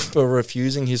at her for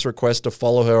refusing his request to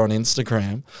follow her on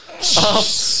Instagram.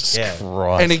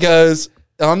 Yeah. And he goes,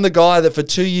 I'm the guy that for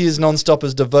 2 years nonstop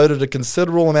has devoted a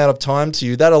considerable amount of time to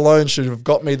you. That alone should have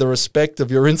got me the respect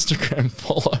of your Instagram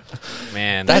follow.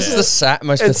 Man, That's the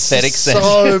most pathetic so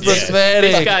sentence.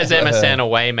 pathetic. this guy's MSN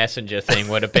away messenger thing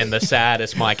would have been the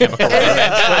saddest My Chemical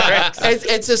Romance lyrics.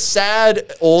 It's a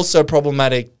sad, also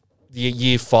problematic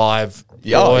year 5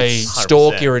 Yeah, boy it's 100%.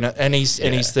 stalker, and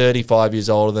he's 35 years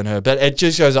older than her. But it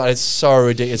just goes on. It's so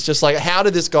ridiculous. It's just like, how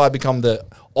did this guy become the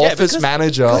office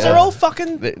manager? Because they're all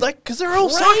fucking, because they're all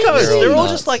psychos. They're all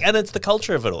nuts. just like, and it's the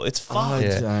culture of it all. It's fun.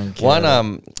 don't get One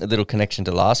it. a little connection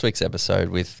to last week's episode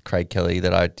with Craig Kelly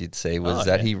that I did see was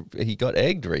that he got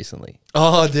egged recently.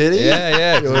 Oh, did he?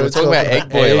 Yeah. We were talking about Egg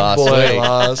Boy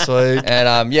last week. week.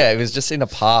 And it was just in a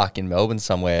park in Melbourne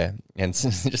somewhere, and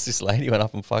just this lady went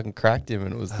up and fucking cracked him,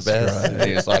 and it was the best. And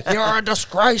he was like, "You're a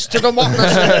disgrace to democracy."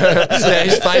 Yeah,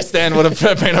 his face then would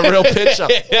have been a real picture.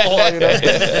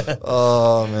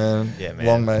 Oh man. Yeah, man.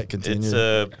 Long may it continue. It's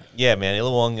man,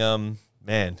 Illawong,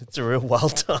 man, it's a real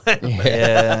wild time.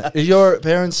 Yeah. Are your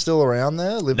parents still around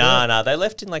there? Live there? Nah, they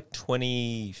left in like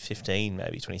 2015,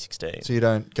 maybe 2016. So you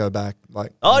don't go back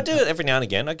like? Oh, I do it every now and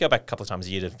again. I go back a couple of times a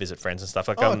year to visit friends and stuff.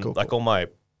 Like, Cool. like all my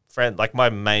friends, like my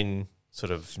main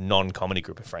sort of non-comedy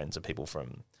group of friends are people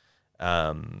from,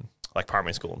 like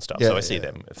primary school and stuff. Yeah, so I see yeah.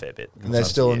 them a fair bit. And they're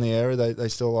still in the area. They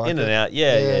still like in it? and out.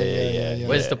 Yeah.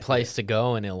 Where's the place to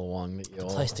go in Illawong that you're?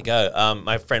 Place to go?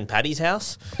 My friend Paddy's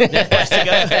house. Place to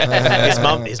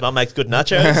go. His mum makes good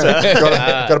nachos.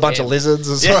 got a bunch of lizards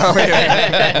as well.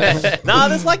 No,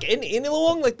 there's like in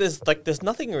Illawong, like there's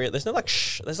nothing real. There's no like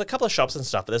there's a couple of shops and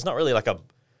stuff, but there's not really like a.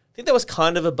 I think there was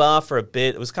kind of a bar for a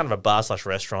bit. It was kind of a bar /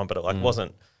 restaurant, but it like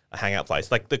wasn't a hangout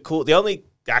place. Like the only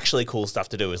actually cool stuff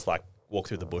to do is like walk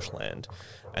through the bushland,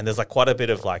 and there's like quite a bit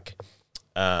of like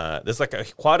there's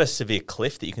like quite a severe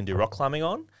cliff that you can do rock climbing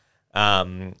on.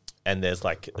 And there's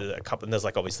like a couple, and there's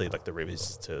like obviously like the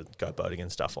rivers to go boating and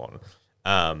stuff on.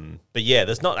 But yeah,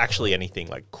 there's not actually anything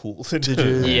like cool to do.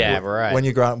 Did you? Yeah, right. When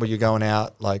you were you going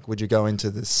out? Like, would you go into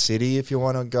the city if you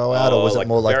want to go out, or was it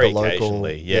more like very the local?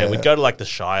 occasionally? Yeah, we'd go to like the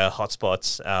Shire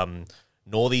hotspots.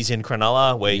 Northies in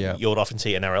Cronulla, where you would often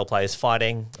see NRL players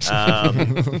fighting.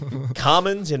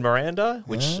 Carmen's in Miranda,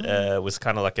 which was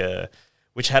kind of like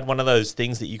which had one of those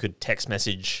things that you could text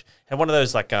message, had one of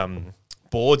those like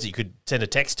boards that you could send a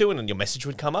text to, and then your message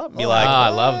would come up. Be like, I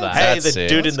love that. hey, That's the it.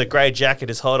 dude in the grey jacket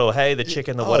is hot, or hey, the chick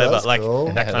in the whatever, that's like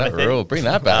cool. that kind of thing. Rule. Bring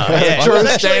that back. Yeah. Drew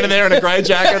standing there in a grey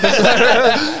jacket.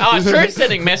 Oh, Drew's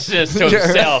sending messages to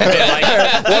himself. They're like,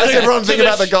 Why does everyone think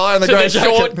about the guy in the to grey the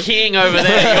jacket? short king over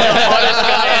there. You're the hottest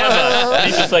guy ever. And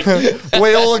he's just like,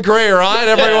 We all agree, right,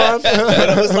 everyone?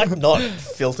 But it was like not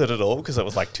filtered at all because it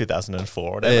was like 2004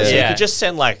 or whatever. So you Yeah. could just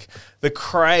send like the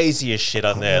craziest shit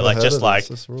on there, like heard just of like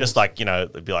this. This rules. just like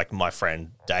it'd be like my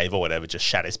friend Dave or whatever just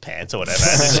shat his pants or whatever.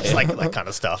 And it's just like that kind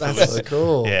of stuff. That's it was so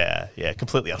cool. Yeah,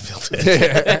 completely unfiltered.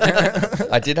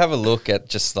 I did have a look at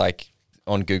just like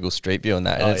on Google Street View and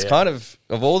that, and it's yeah. kind of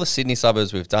all the Sydney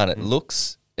suburbs we've done, it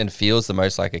looks and feels the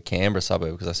most like a Canberra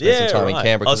suburb because I spent some time in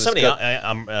Canberra. Oh, 'cause so it's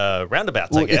many got-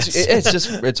 roundabouts, well, I guess.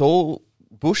 it's all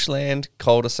bushland,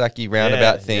 cul-de-sac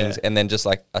roundabout Yeah, things, yeah. and then just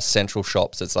like a central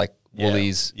shops. It's like Yeah.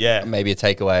 Woolies, Yeah. maybe a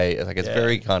takeaway. Like it's Yeah.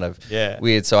 very kind of Yeah.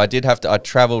 weird. So I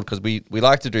traveled because we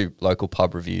like to do local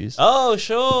pub reviews. Oh,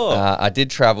 sure. I did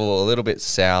travel a little bit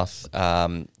south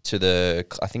to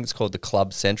I think it's called the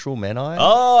Club Central Menai.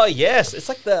 Oh, yes. It's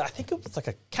like I think it's like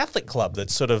a Catholic club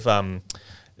that's sort of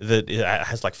that it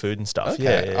has like food and stuff.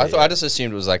 Okay. Yeah, I just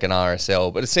assumed it was like an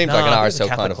RSL, but it seems No, like an I think it's a RSL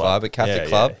kind Catholic of club. vibe, a Catholic Yeah,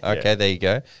 club. yeah, Okay, yeah. there you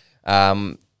go.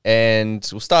 And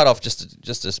we'll start off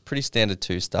just a pretty standard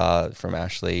 2-star from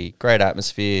Ashley. Great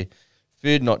atmosphere.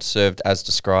 Food not served as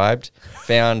described.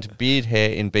 Found beard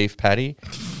hair in beef patty,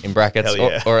 in brackets,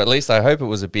 Hell yeah. or at least I hope it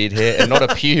was a beard hair and not a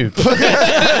pube.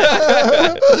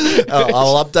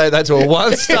 I'll update that to a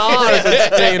 1 star if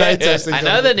it's DNA testing. I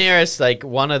know the nearest, like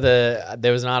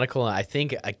there was an article, I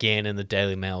think again in the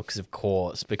Daily Mail,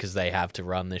 because they have to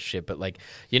run this shit. But like,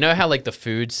 you know how like the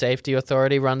Food Safety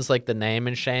Authority runs like the name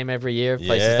and shame every year of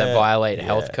places that Yeah, violate yeah,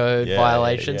 health code yeah,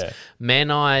 violations. yeah.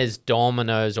 Menai's,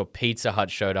 Domino's, or Pizza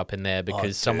Hut showed up in there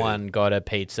because someone got a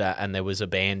pizza and there was a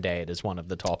Band-Aid as one of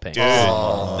the toppings.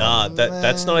 Nah,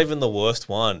 that's not even the worst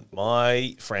one.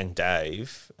 My friend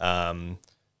Dave,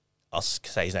 I'll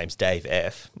say his name's Dave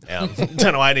F. Don't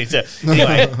know why I need to.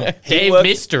 Anyway, Dave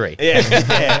Mystery.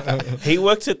 Yeah. He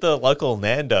worked at the local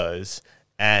Nando's,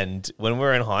 and when we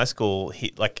were in high school,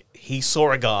 he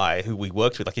saw a guy who we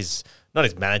worked with, like not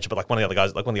his manager, but like one of the other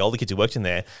guys, like one of the older kids who worked in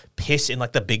there, piss in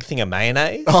like the big thing of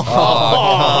mayonnaise. And we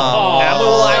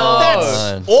were like,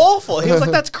 that's awful. He was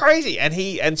like, that's crazy.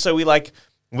 And so we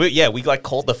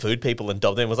called the food people and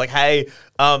dubbed in and was like, hey,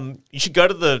 you should go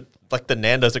to the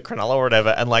Nando's at Cronulla or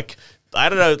whatever, and like, I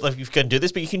don't know if you can do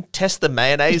this, but you can test the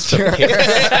mayonnaise for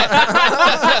piss.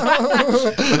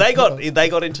 But they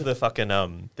got into the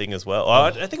fucking thing as well.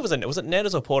 I think it was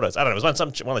Nando's or Porto's? I don't know. It was one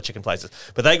of the chicken places,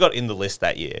 but they got in the list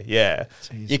that year. Yeah,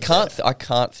 I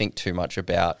can't think too much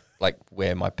about like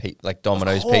where my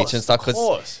Domino's Of course, pizza and stuff. of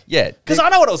course. Yeah, because I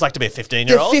know what it was like to be a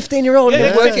 15-year-old. 15-year-old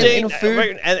Yeah, working 15, in a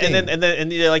food,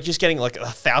 and you're like just getting like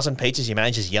 1,000 pizzas. Your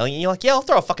manager's yelling, and you're like, "Yeah, I'll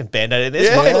throw a fucking Band-Aid in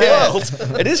this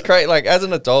world." It is great. Like as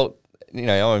an adult, you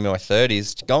know, I'm in my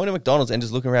 30s, going to McDonald's and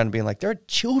just looking around and being like, there are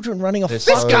children running a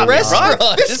fucking restaurant.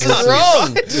 This is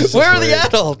wrong. Where are the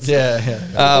adults?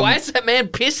 Yeah. Why is that man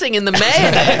pissing in the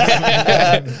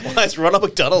mayonnaise? Why is Ronald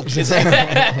McDonald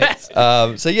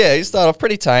pissing? So yeah, you start off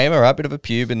pretty tame, all right, bit of a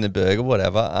pube in the burger,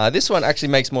 whatever. This one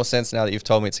actually makes more sense now that you've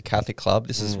told me it's a Catholic club.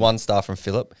 This is 1 star from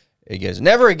Philip. He goes,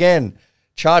 never again.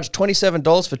 Charge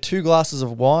 $27 for 2 glasses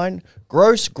of wine.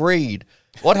 Gross greed.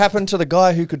 What happened to the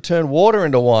guy who could turn water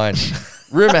into wine?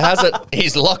 Rumor has it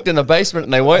he's locked in the basement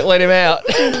and they won't let him out.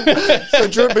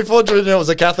 So before Drew knew it was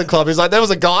a Catholic club, he's like, there was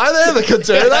a guy there that could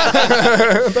do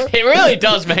that? It really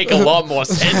does make a lot more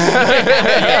sense.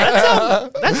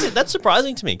 That's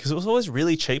surprising to me because it was always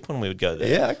really cheap when we would go there.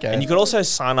 Yeah, okay. And you could also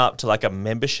sign up to like a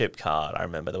membership card. I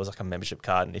remember there was like a membership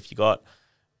card, and if you got,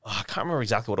 I can't remember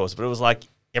exactly what it was, but it was like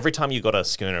every time you got a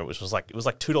schooner, it was like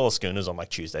 $2 schooners on like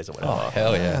Tuesdays or whatever. Oh,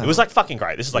 hell yeah. It was like fucking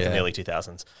great. This is like in the Yeah. early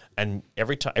 2000s. And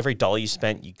every dollar you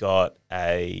spent, you got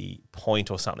a point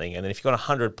or something. And then if you got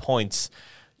 100 points,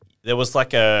 there was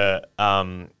like a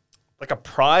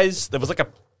prize. It was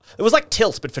like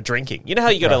Tilt, but for drinking. You know how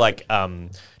you go to like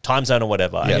Time Zone or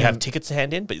whatever, and you have tickets to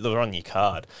hand in, but they were on your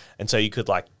card. And so you could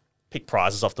like pick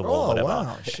prizes off the wall, whatever.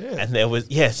 Wow, shit. And there was,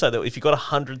 so that if you got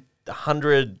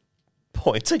 100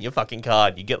 points on your fucking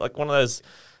card, you get like one of those,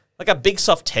 like a big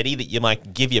soft teddy that you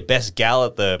might give your best gal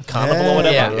at the carnival or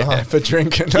whatever. Yeah. Right, for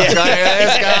drinking. Yeah.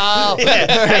 Let's go.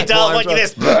 Yeah. Hey, darling, want you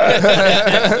this?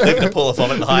 Leaving the pool of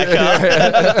vomit in the high car.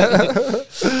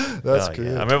 That's Oh, good.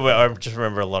 yeah. I just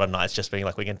remember a lot of nights just being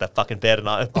like, we get the fucking bed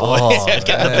tonight, boys. Oh, Let's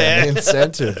get in the man, bed.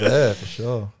 incentive there for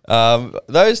sure.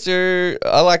 Those two,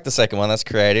 I like the second one. That's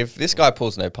creative. This guy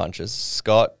pulls no punches.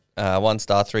 Scott, 1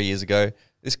 star 3 years ago.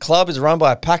 This club is run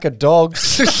by a pack of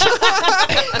dogs.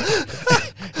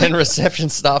 And reception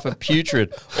staff are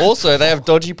putrid. Also, they have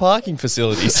dodgy parking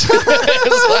facilities.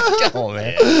 It's like, come on,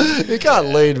 man. You can't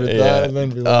lead with that and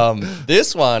then be like,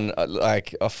 This one,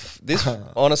 this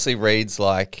honestly reads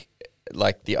like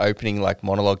the opening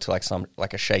monologue to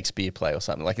like a Shakespeare play or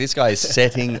something. Like this guy is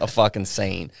setting a fucking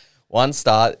scene. 1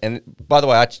 star. And by the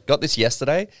way, I got this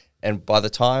yesterday. And by the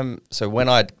time, so when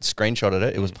I screenshotted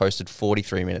it, it was posted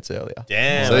 43 minutes earlier.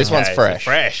 Damn. So this one's okay, fresh.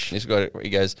 so fresh. He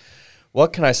goes,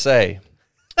 what can I say?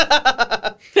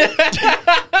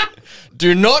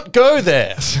 Do not go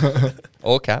there.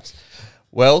 All caps.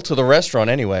 Well, to the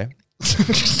restaurant anyway.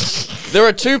 There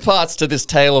are 2 parts to this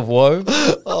tale of woe.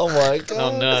 oh my God.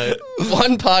 Oh no.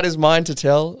 One part is mine to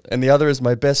tell, and the other is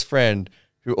my best friend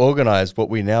who organized what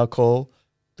we now call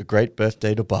the Great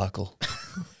Birthday Debacle,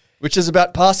 which is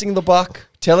about passing the buck,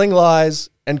 telling lies,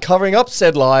 and covering up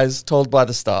said lies told by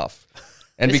the staff.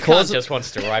 And This because cunt just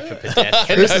wants to write for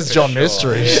pedestrian. This is John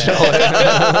Mystery.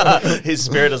 His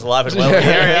spirit is alive and well in the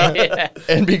area.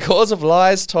 and because of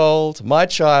lies told, my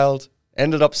child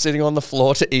ended up sitting on the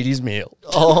floor to eat his meal.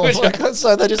 Oh my God.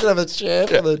 So they just have a chair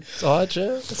for the high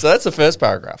chair? So that's the first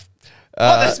paragraph.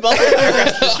 There's multiple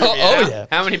paragraphs to this review. Oh, yeah.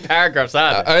 How many paragraphs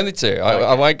are there? Only 2.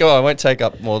 I won't go. I won't take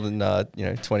up more than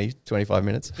 20, 25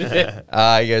 minutes. He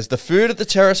goes, the food at the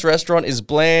Terrace restaurant is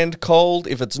bland, cold.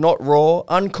 If it's not raw,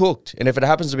 uncooked, and if it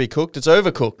happens to be cooked, it's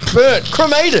overcooked, burnt,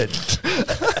 cremated.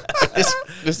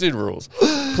 This dude rules.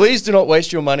 Please do not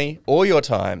waste your money or your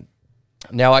time.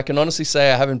 Now, I can honestly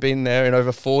say I haven't been there in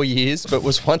over 4 years, but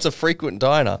was once a frequent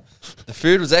diner. The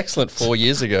food was excellent 4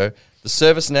 years ago. The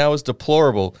service now is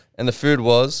deplorable, and the food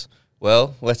was,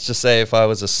 well, let's just say if I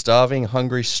was a starving,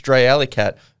 hungry, stray alley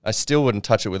cat, I still wouldn't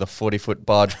touch it with a 40-foot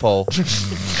barge pole.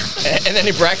 And then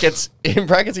in brackets,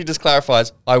 he just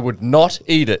clarifies, I would not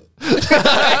eat it. Is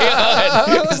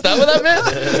that what that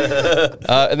meant?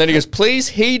 And then he goes, please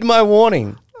heed my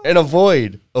warning and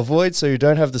avoid so you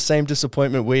don't have the same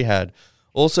disappointment we had.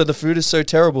 Also, the food is so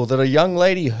terrible that a young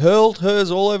lady hurled hers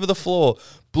all over the floor,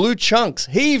 blew chunks,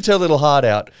 heaved her little heart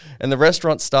out, and the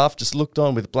restaurant staff just looked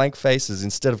on with blank faces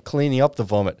instead of cleaning up the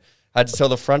vomit. Had to tell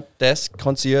the front desk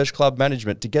concierge club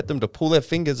management to get them to pull their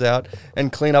fingers out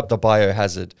and clean up the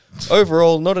biohazard.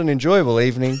 Overall, not an enjoyable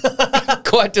evening.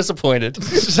 Quite disappointed.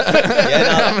 So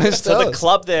the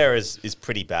club there is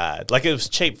pretty bad. Like, it was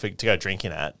cheap to go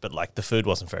drinking at, but like the food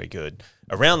wasn't very good.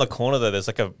 Around the corner though, there's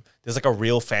like a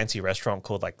real fancy restaurant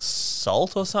called like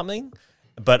Salt or something,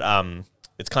 but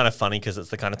it's kind of funny because it's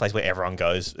the kind of place where everyone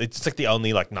goes. It's like the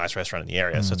only like nice restaurant in the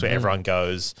area, so it's where everyone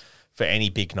goes for any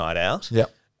big night out. Yep.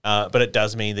 But it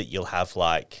does mean that you'll have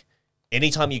like,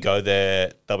 anytime you go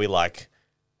there, there'll be like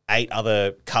 8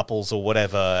 other couples or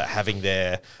whatever having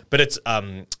there. But it's,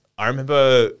 I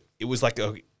remember it was like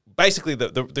basically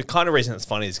the kind of reason it's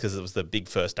funny is because it was the big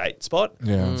first date spot.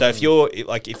 Yeah. So if you're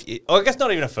like, I guess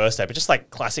not even a first date, but just like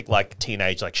classic like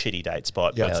teenage like shitty date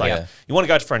spot. Yeah. But it's like you want to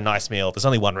go for a nice meal. There's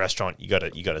only one restaurant. You go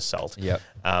to Salt. Yeah.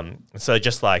 So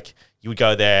just like you would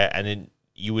go there and then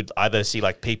you would either see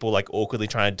like people like awkwardly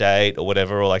trying to date or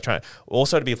whatever, or like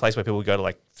also to be a place where people would go to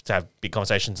like to have big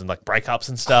conversations and like breakups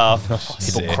and stuff.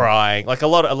 People crying, like a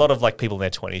lot of like people in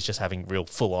their 20s just having real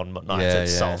full on nights at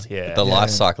Salt. Yeah, The life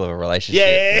cycle of a relationship.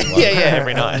 Yeah,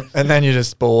 every night. And then you're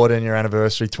just bored in your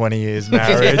anniversary, 20 years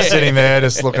married, sitting there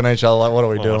just looking at each other like, what are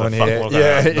we doing here?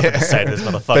 Say to this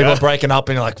motherfucker. People breaking up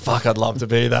and you're like, fuck, I'd love to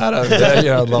be that over there.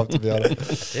 Yeah, I'd love to be on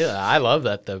it. Yeah, I love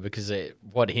that though, because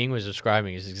what Hing was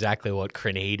describing is exactly what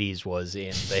Cranides was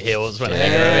in the hills when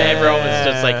everyone was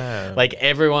just like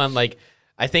everyone like.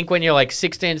 I think when you're like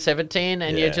 16, 17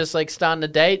 and you're just like starting to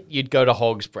date, you'd go to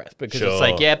Hog's Breath because it's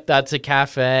like, yep, that's a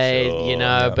cafe,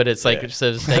 but it's like,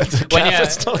 so it's like when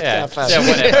It's not a cafe. Yeah,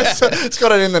 whatever. It's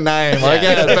got it in the name. I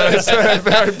get it, but it's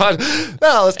very fun.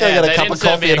 No, let's go get a cup of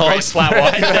coffee at Hog's. Flat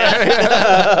white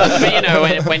there.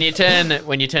 But when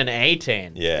you turn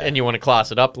 18 and you want to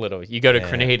class it up a little, you go to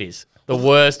Cranides, the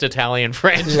worst Italian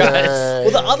franchise. Well,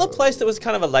 the other place that was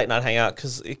kind of a late night hangout,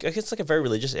 because it's like a very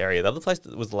religious area. The other place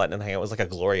that was a late night hangout was like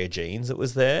a Gloria Jeans that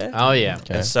was there. Oh, yeah.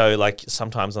 Okay. And so like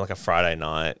sometimes on like a Friday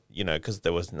night, because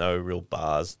there was no real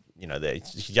bars, there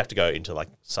you have to go into like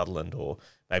Sutherland or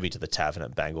maybe to the tavern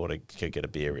at Bangor to get a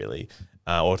beer really.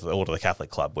 Or to the Catholic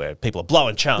club where people are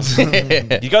blowing chunks. You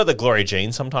go to the Gloria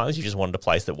Jeans sometimes. You just wanted a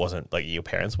place that wasn't like your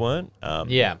parents weren't.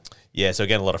 Yeah. So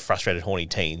again, a lot of frustrated, horny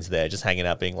teens there, just hanging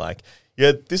out, being like,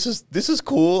 "Yeah, this is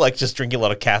cool." Like just drinking a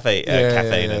lot of caffeine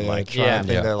and like trying to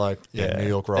think they're like New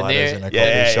York riders in a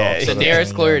coffee shop. The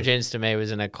nearest Gloria Jeans to me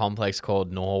was in a complex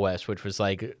called Norwest, which was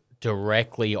like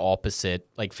directly opposite,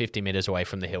 like 50 meters away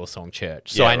from the Hillsong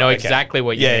Church. So I know exactly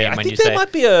what you mean when you say. I think there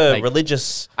might be a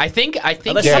religious. I think.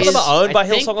 Some of them are owned by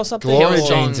Hillsong or something. Gloria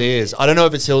Jeans is. I don't know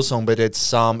if it's Hillsong, but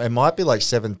it's it might be like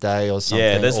Seventh Day or something.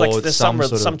 Yeah, there's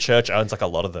some church owns like a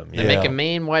lot of them. They make a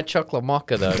mean white chocolate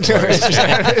mocha though.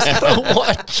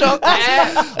 White chocolate.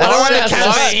 I don't want to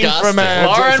caffeine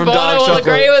Lauren Bonner will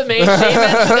agree with me. She mentioned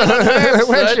it on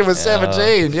when she was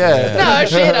 17. No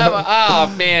shit.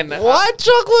 Oh man. White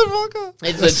chocolate.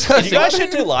 You guys should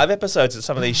do live episodes at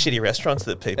some of these shitty restaurants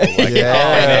that people like.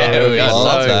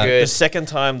 Good. The second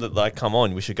time that like come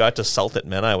on, we should go to Salt at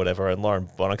Menai or whatever, and Lauren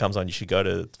Bonner comes on. You should go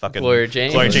to fucking Gloria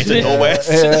Jeans at Norwest.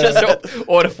 Just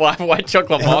order 5 white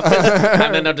chocolate mochas,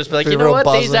 and then they'll just be like, you know what,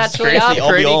 these actually are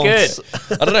pretty good.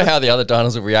 I don't know how the other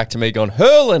diners will react to me going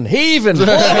hurling, heaving.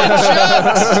 That's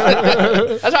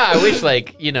why I wish,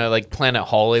 like Planet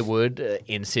Hollywood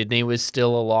in Sydney was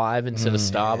still alive instead of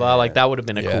Starbar. Like that would have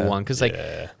been a cool one because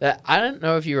I don't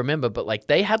know if you remember, but like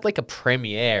they had like a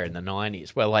premiere in the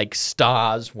 90s where like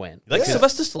stars went. Like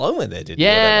Sylvester Stallone went there, didn't he?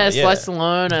 Sylvester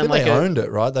Stallone and they owned it,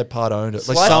 right? They part owned it.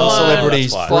 Like Sly some Stallone,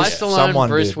 celebrities, Sly Stallone,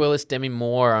 Bruce did. Willis, Demi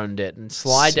Moore owned it, and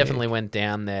Sly definitely went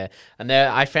down there. And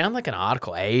there, I found like an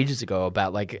article ages ago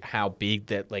about like how big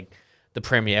that like the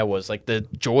premiere was. Like the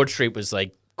George Street was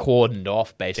like cordoned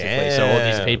off basically, so all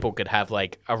these Damn. people could have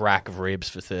like a rack of ribs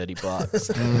for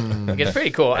 $30. Like, it's pretty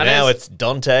cool. And now it's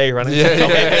Dante running.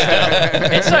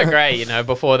 It's so great, you know.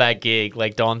 Before that gig,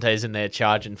 like Dante's in there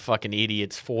charging fucking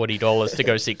idiots $40 to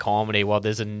go see comedy while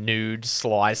there's a nude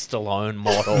Sly Stallone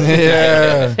model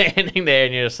standing there,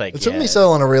 and you're just like, It took me so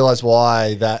long to realize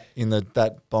why that in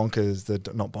that bonkers,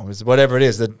 not bonkers, whatever it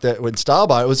is, that when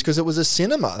Starbucks, it was because it was a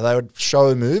cinema. They would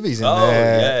show movies in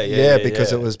there.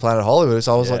 Because it was Planet Hollywood.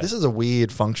 So I was like, this is a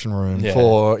weird function room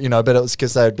for, but it was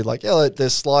because they would be like,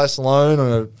 there's Sly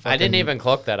Stallone. I didn't even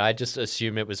clock that. I just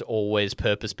assume it was always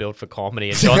purpose built for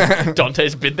comedy. And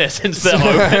Dante's been there since the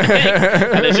opening.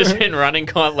 And it's just been running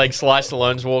like Sly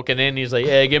Stallone's walking in. He's like,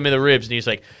 yeah, give me the ribs. And he's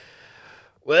like,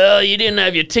 well, you didn't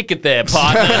have your ticket there,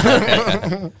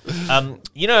 partner.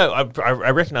 I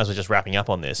recognize we're just wrapping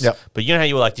up on this. Yep. But you know how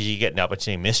you were like, did you get an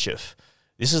opportunity mischief?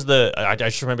 This is I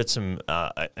just remembered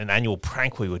an annual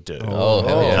prank we would do. Oh,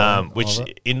 hell yeah. Which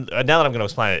now that I'm going to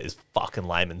explain it is fucking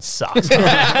lame and sucks.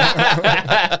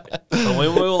 But when we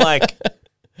were like,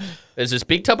 There's this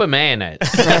big tub of mayonnaise.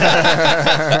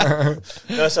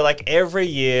 no, so like every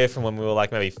year from when we were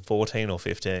like maybe 14 or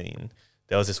 15,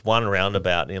 there was this one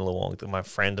roundabout in Luong that my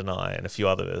friend and I and a few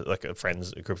other a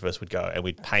group of us would go, and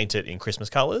we'd paint it in Christmas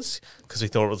colors because we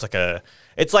thought it was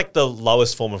it's like the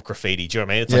lowest form of graffiti. Do you know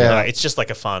what I mean? It's it's just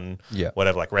like a fun,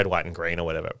 whatever, like red, white, and green or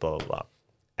whatever, blah blah blah.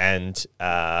 And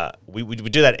we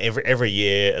would do that every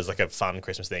year as like a fun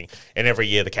Christmas thing, and every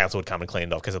year the council would come and clean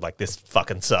it off because they're like, this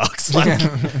fucking sucks, like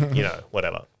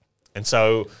whatever. And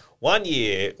so one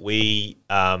year we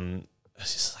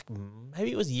it's just like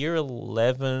maybe it was year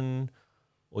 11.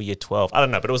 Or year 12, I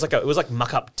don't know, but it was like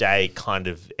muck up day kind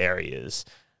of areas.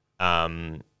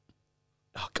 Oh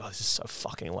god, this is so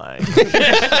fucking lame.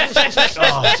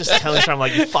 Just telling you, I'm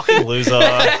like, you fucking loser.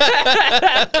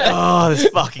 Oh, this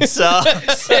fucking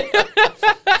sucks.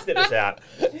 Let's get this out.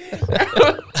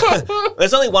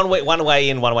 There's only one way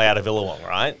in, one way out of Illawong,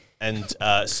 right? And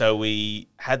so we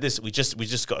had this. We just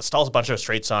stole a bunch of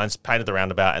street signs, painted the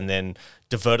roundabout, and then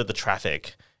diverted the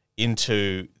traffic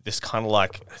into this kind of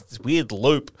like this weird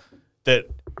loop that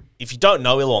if you don't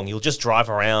know Illawong, you'll just drive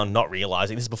around not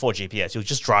realizing. This is before GPS. You'll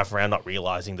just drive around not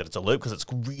realizing that it's a loop because it's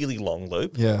a really long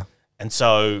loop. Yeah. And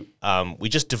so we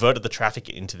just diverted the traffic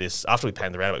into this. After we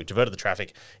painted the roundabout, we diverted the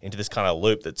traffic into this kind of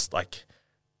loop that's like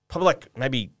probably like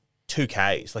maybe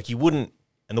 2Ks. Like you wouldn't,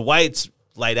 and the way it's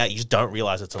laid out, you just don't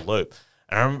realize it's a loop.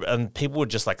 And people were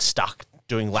just like stuck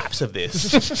doing laps of this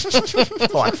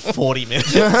for like 40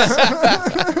 minutes.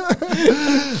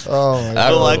 Oh my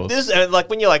God. Like this, and like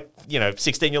when you're like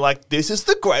 16, you're like, this is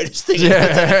the greatest thing.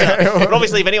 But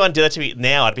obviously, if anyone did that to me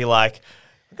now, I'd be like,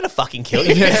 I'm gonna fucking kill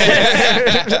you.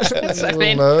 I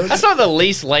mean, that's not the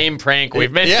least lame prank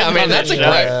we've mentioned. Yeah, I mean, that's a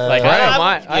great. Like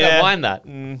I don't mind that.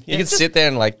 You can sit there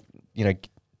and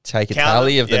take a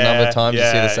tally of the number of times you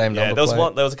see the same number. There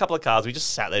was a couple of cars. We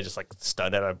just sat there, just like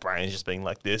stoned out our brains, just being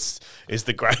like, "This is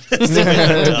the greatest thing we've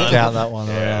ever done." Count that one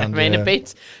around. I mean, it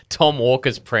beats Tom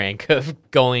Walker's prank of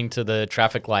going to the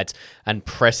traffic lights and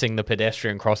pressing the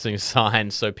pedestrian crossing sign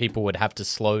so people would have to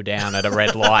slow down at a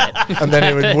red light. And then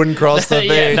it wouldn't cross the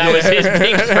thing. That was his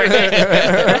big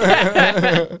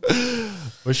prank.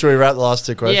 Well, should we wrap the last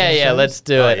two questions? Yeah, let's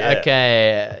do it. yeah.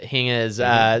 Okay,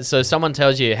 Hingers. So someone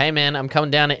tells you, hey man, I'm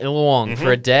coming down to Illawong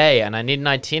for a day and I need an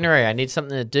itinerary. I need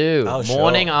something to do. Oh,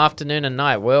 morning, sure. afternoon, and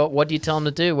night. Well, what do you tell them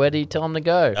to do? Where do you tell them to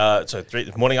go? So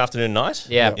morning, afternoon, night.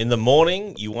 Yeah. In the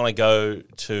morning, you want to go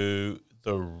to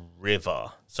the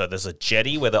river. So there's a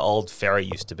jetty where the old ferry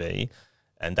used to be.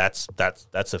 And that's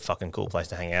a fucking cool place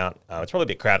to hang out. It's probably a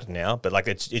bit crowded now, but like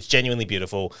it's genuinely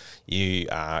beautiful. You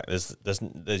there's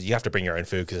you have to bring your own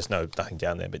food because there's nothing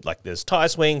down there. But like there's tire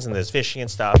swings and there's fishing and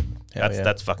stuff.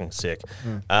 That's fucking sick.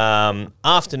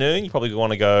 Afternoon, you probably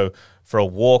want to go for a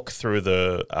walk through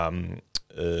the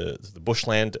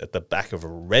bushland at the back of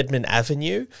Redmond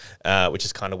Avenue, which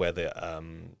is kind of where the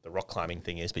rock climbing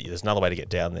thing is, but there's another way to get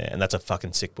down there, and that's a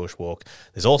fucking sick bush walk.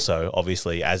 There's also,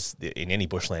 obviously, as in any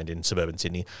bushland in suburban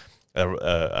Sydney,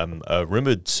 a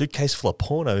rumoured suitcase full of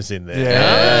pornos in there.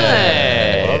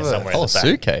 Yeah. Somewhere in Oh, the back.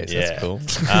 suitcase. Yeah. That's cool.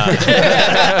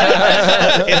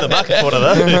 In the market for one of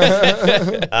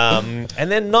those. And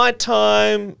then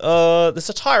nighttime, there's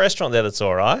a Thai restaurant there that's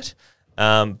all right,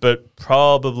 but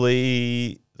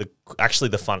probably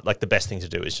the best thing to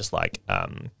do is just like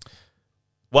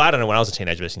Well, I don't know. When I was a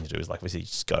teenager, the best thing to do was like obviously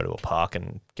just go to a park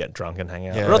and get drunk and hang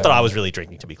out. Yeah. Not that I was really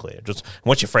drinking, to be clear. Just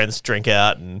watch your friends drink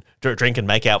out and drink and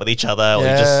make out with each other, or you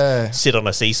Yeah. just sit on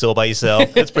a seesaw by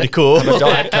yourself. It's pretty cool. A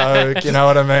Diet Coke, you know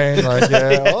what I mean? Like,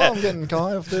 oh, I'm getting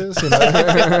high off this, you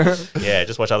know. Yeah,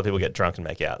 just watch other people get drunk and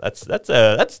make out. That's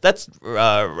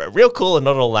real cool and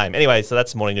not at all lame. Anyway, so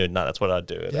that's morning, noon, night. That's what I'd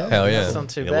do. Hell yeah. That's not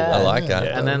too Yeah, bad. I like that.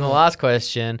 Yeah. And then the last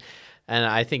question, and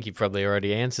I think you probably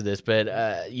already answered this,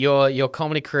 but your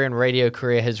comedy career and radio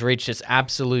career has reached its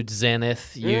absolute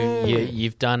zenith.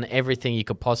 You've done everything you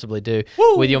could possibly do.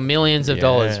 With your millions of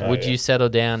dollars, would you settle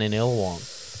down in Illawong?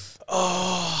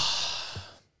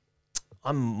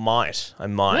 I might.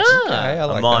 Okay, I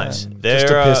like might. that. There Just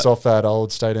to are- piss off that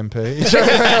old state MP. You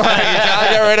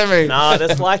can't get rid of me. No,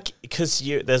 there's like because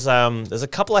there's a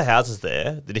couple of houses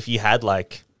there that if you had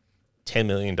like $10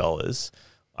 million,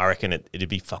 I reckon it'd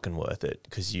be fucking worth it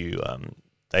because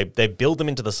they build them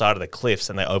into the side of the cliffs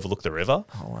and they overlook the river.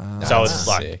 Oh wow! So it's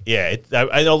like sick.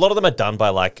 and a lot of them are done by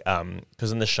like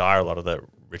because in the Shire a lot of the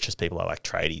richest people are like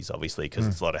tradies, obviously, because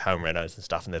it's a lot of home renos and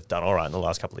stuff, and they've done all right in the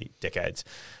last couple of decades.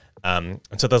 And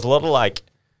so there's a lot of like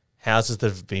houses that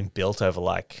have been built over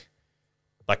like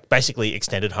basically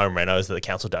extended home renos that the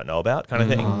council don't know about, kind of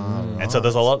thing. And so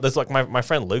there's like my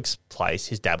friend Luke's place.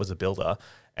 His dad was a builder,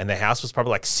 and the house was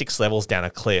probably like 6 levels down a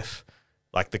cliff,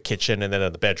 like the kitchen and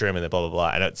then the bedroom and then blah blah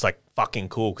blah. And it's like fucking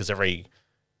cool because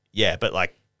but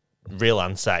like real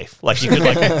unsafe. Like you could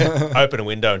like open a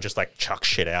window and just like chuck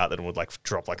shit out that would like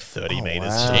drop like 30 meters.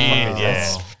 wow. To the fucking,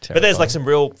 That's but there's like terrifying. some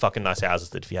real fucking nice houses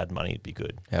that if you had money, it'd be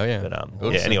good. Hell yeah. But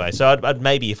Awesome. anyway, so I'd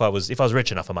maybe if I was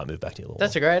rich enough, I might move back to Illinois.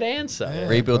 That's a great answer.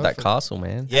 Rebuild that castle,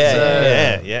 man.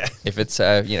 yeah. If it's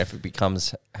if it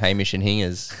becomes Hamish and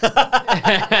Hingers,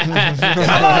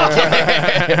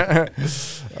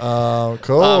 Oh,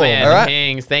 cool. Oh man, All right.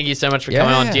 Hings, thank you so much for Yeah.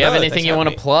 coming on. Do you have No, anything thanks you for want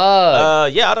to having me.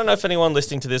 plug? I don't know if anyone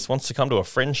listening to this wants to come to a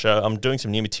Fringe show. I'm doing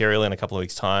some new material in a couple of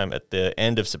weeks' time at the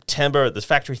end of September at the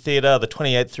Factory Theatre, the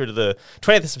 28th through to the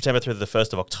 20th of September through to the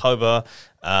 1st of October.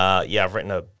 I've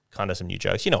written some new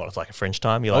jokes. You know what it's like at Fringe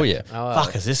time. You're like, yeah.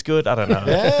 fuck, is this good? I don't know.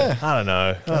 Yeah. I don't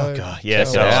know. Oh, God. Yeah, Check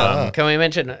so, it out. Can we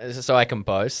mention, so I can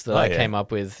boast, that I yeah. came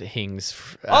up with Hing's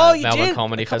You Melbourne did?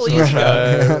 Comedy A couple Festival of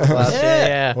years show last year.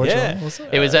 Yeah. Which Yeah. one was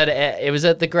it? It was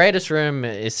at the greatest room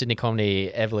is Sydney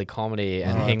Comedy, Everleigh Comedy,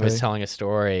 and Hing was telling a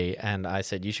story, and I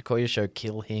said you should call your show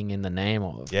 "Kill Hing in the Name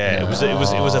of." Yeah, it was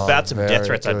about some very death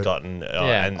threats I'd good. gotten,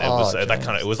 Yeah. and it was that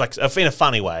kind of, it was like in a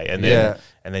funny way, and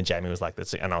then Jamie was like,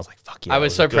 "That's," and I was like, "Fuck yeah!" I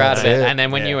was it so good. proud of it. it. And then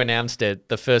when Yeah. you announced it,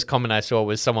 the first comment I saw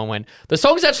was someone went, "The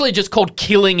song's actually just called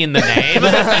Killing in the Name."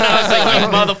 And I was like, "You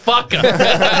motherfucker."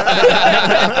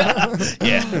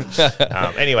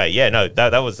 Yeah. Anyway,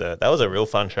 that was a real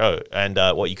fun show, and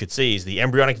what you could see is the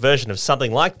embryonic version of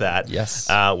something like that. Yes.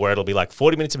 Where it'll be like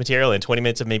 40 minutes of material and 20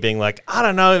 minutes of me being like, "I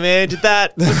don't know, man. Was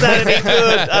that any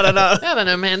good? I don't know." I don't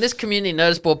know, man. This community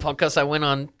notice board podcast I went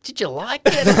on, did you like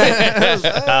it?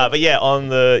 But yeah, on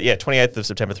the 28th of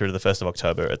September through to the 1st of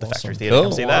October at the Factory Theatre. Cool.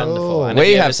 Come see that. Wonderful. And if we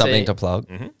you have ever something see- to plug.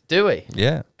 Do we?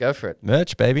 Yeah, Go for it.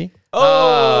 merch, baby.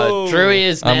 Drewy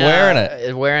is now I'm wearing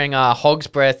it. wearing a Hog's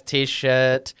Breath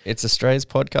t-shirt. It's a Strays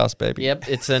podcast, baby. Yep,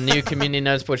 it's a new community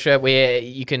notice board shirt where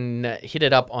you can hit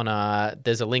it up on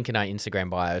there's a link in our Instagram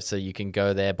bio, so you can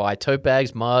go there, buy tote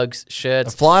bags, mugs,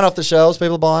 shirts. Flying off the shelves,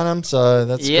 people buying them, so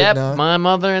that's Yep, good now. my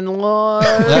mother-in-law.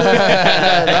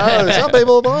 No, some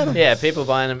people are buying them. Yeah, people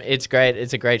buying them. It's great.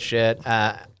 It's a great shirt.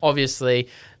 Obviously,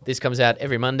 this comes out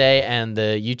every Monday, and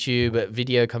the YouTube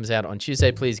video comes out on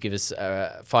Tuesday. Please give us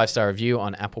a 5-star review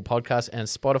on Apple Podcasts and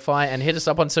Spotify, and hit us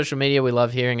up on social media. We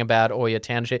love hearing about all your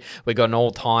town shit. We got an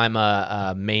all-time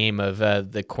meme of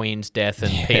the Queen's death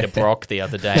and Peter Brock the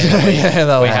other day. Yeah,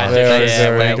 that was had to very,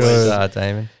 share. very That was good.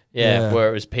 Damon. Yeah, where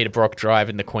it was Peter Brock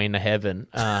driving the Queen to heaven.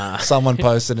 Someone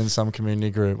posted in some community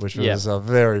group, which Yeah. was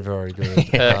very, very good.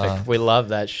 Perfect. We love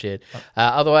that shit.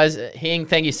 Otherwise, Hing,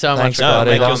 thank you so Thanks, much for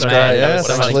buddy. coming That on, was man. great. That Yeah, was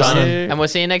so thanks much for fun. listening. And we'll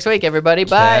see you next week, everybody.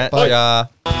 Bye. Bye.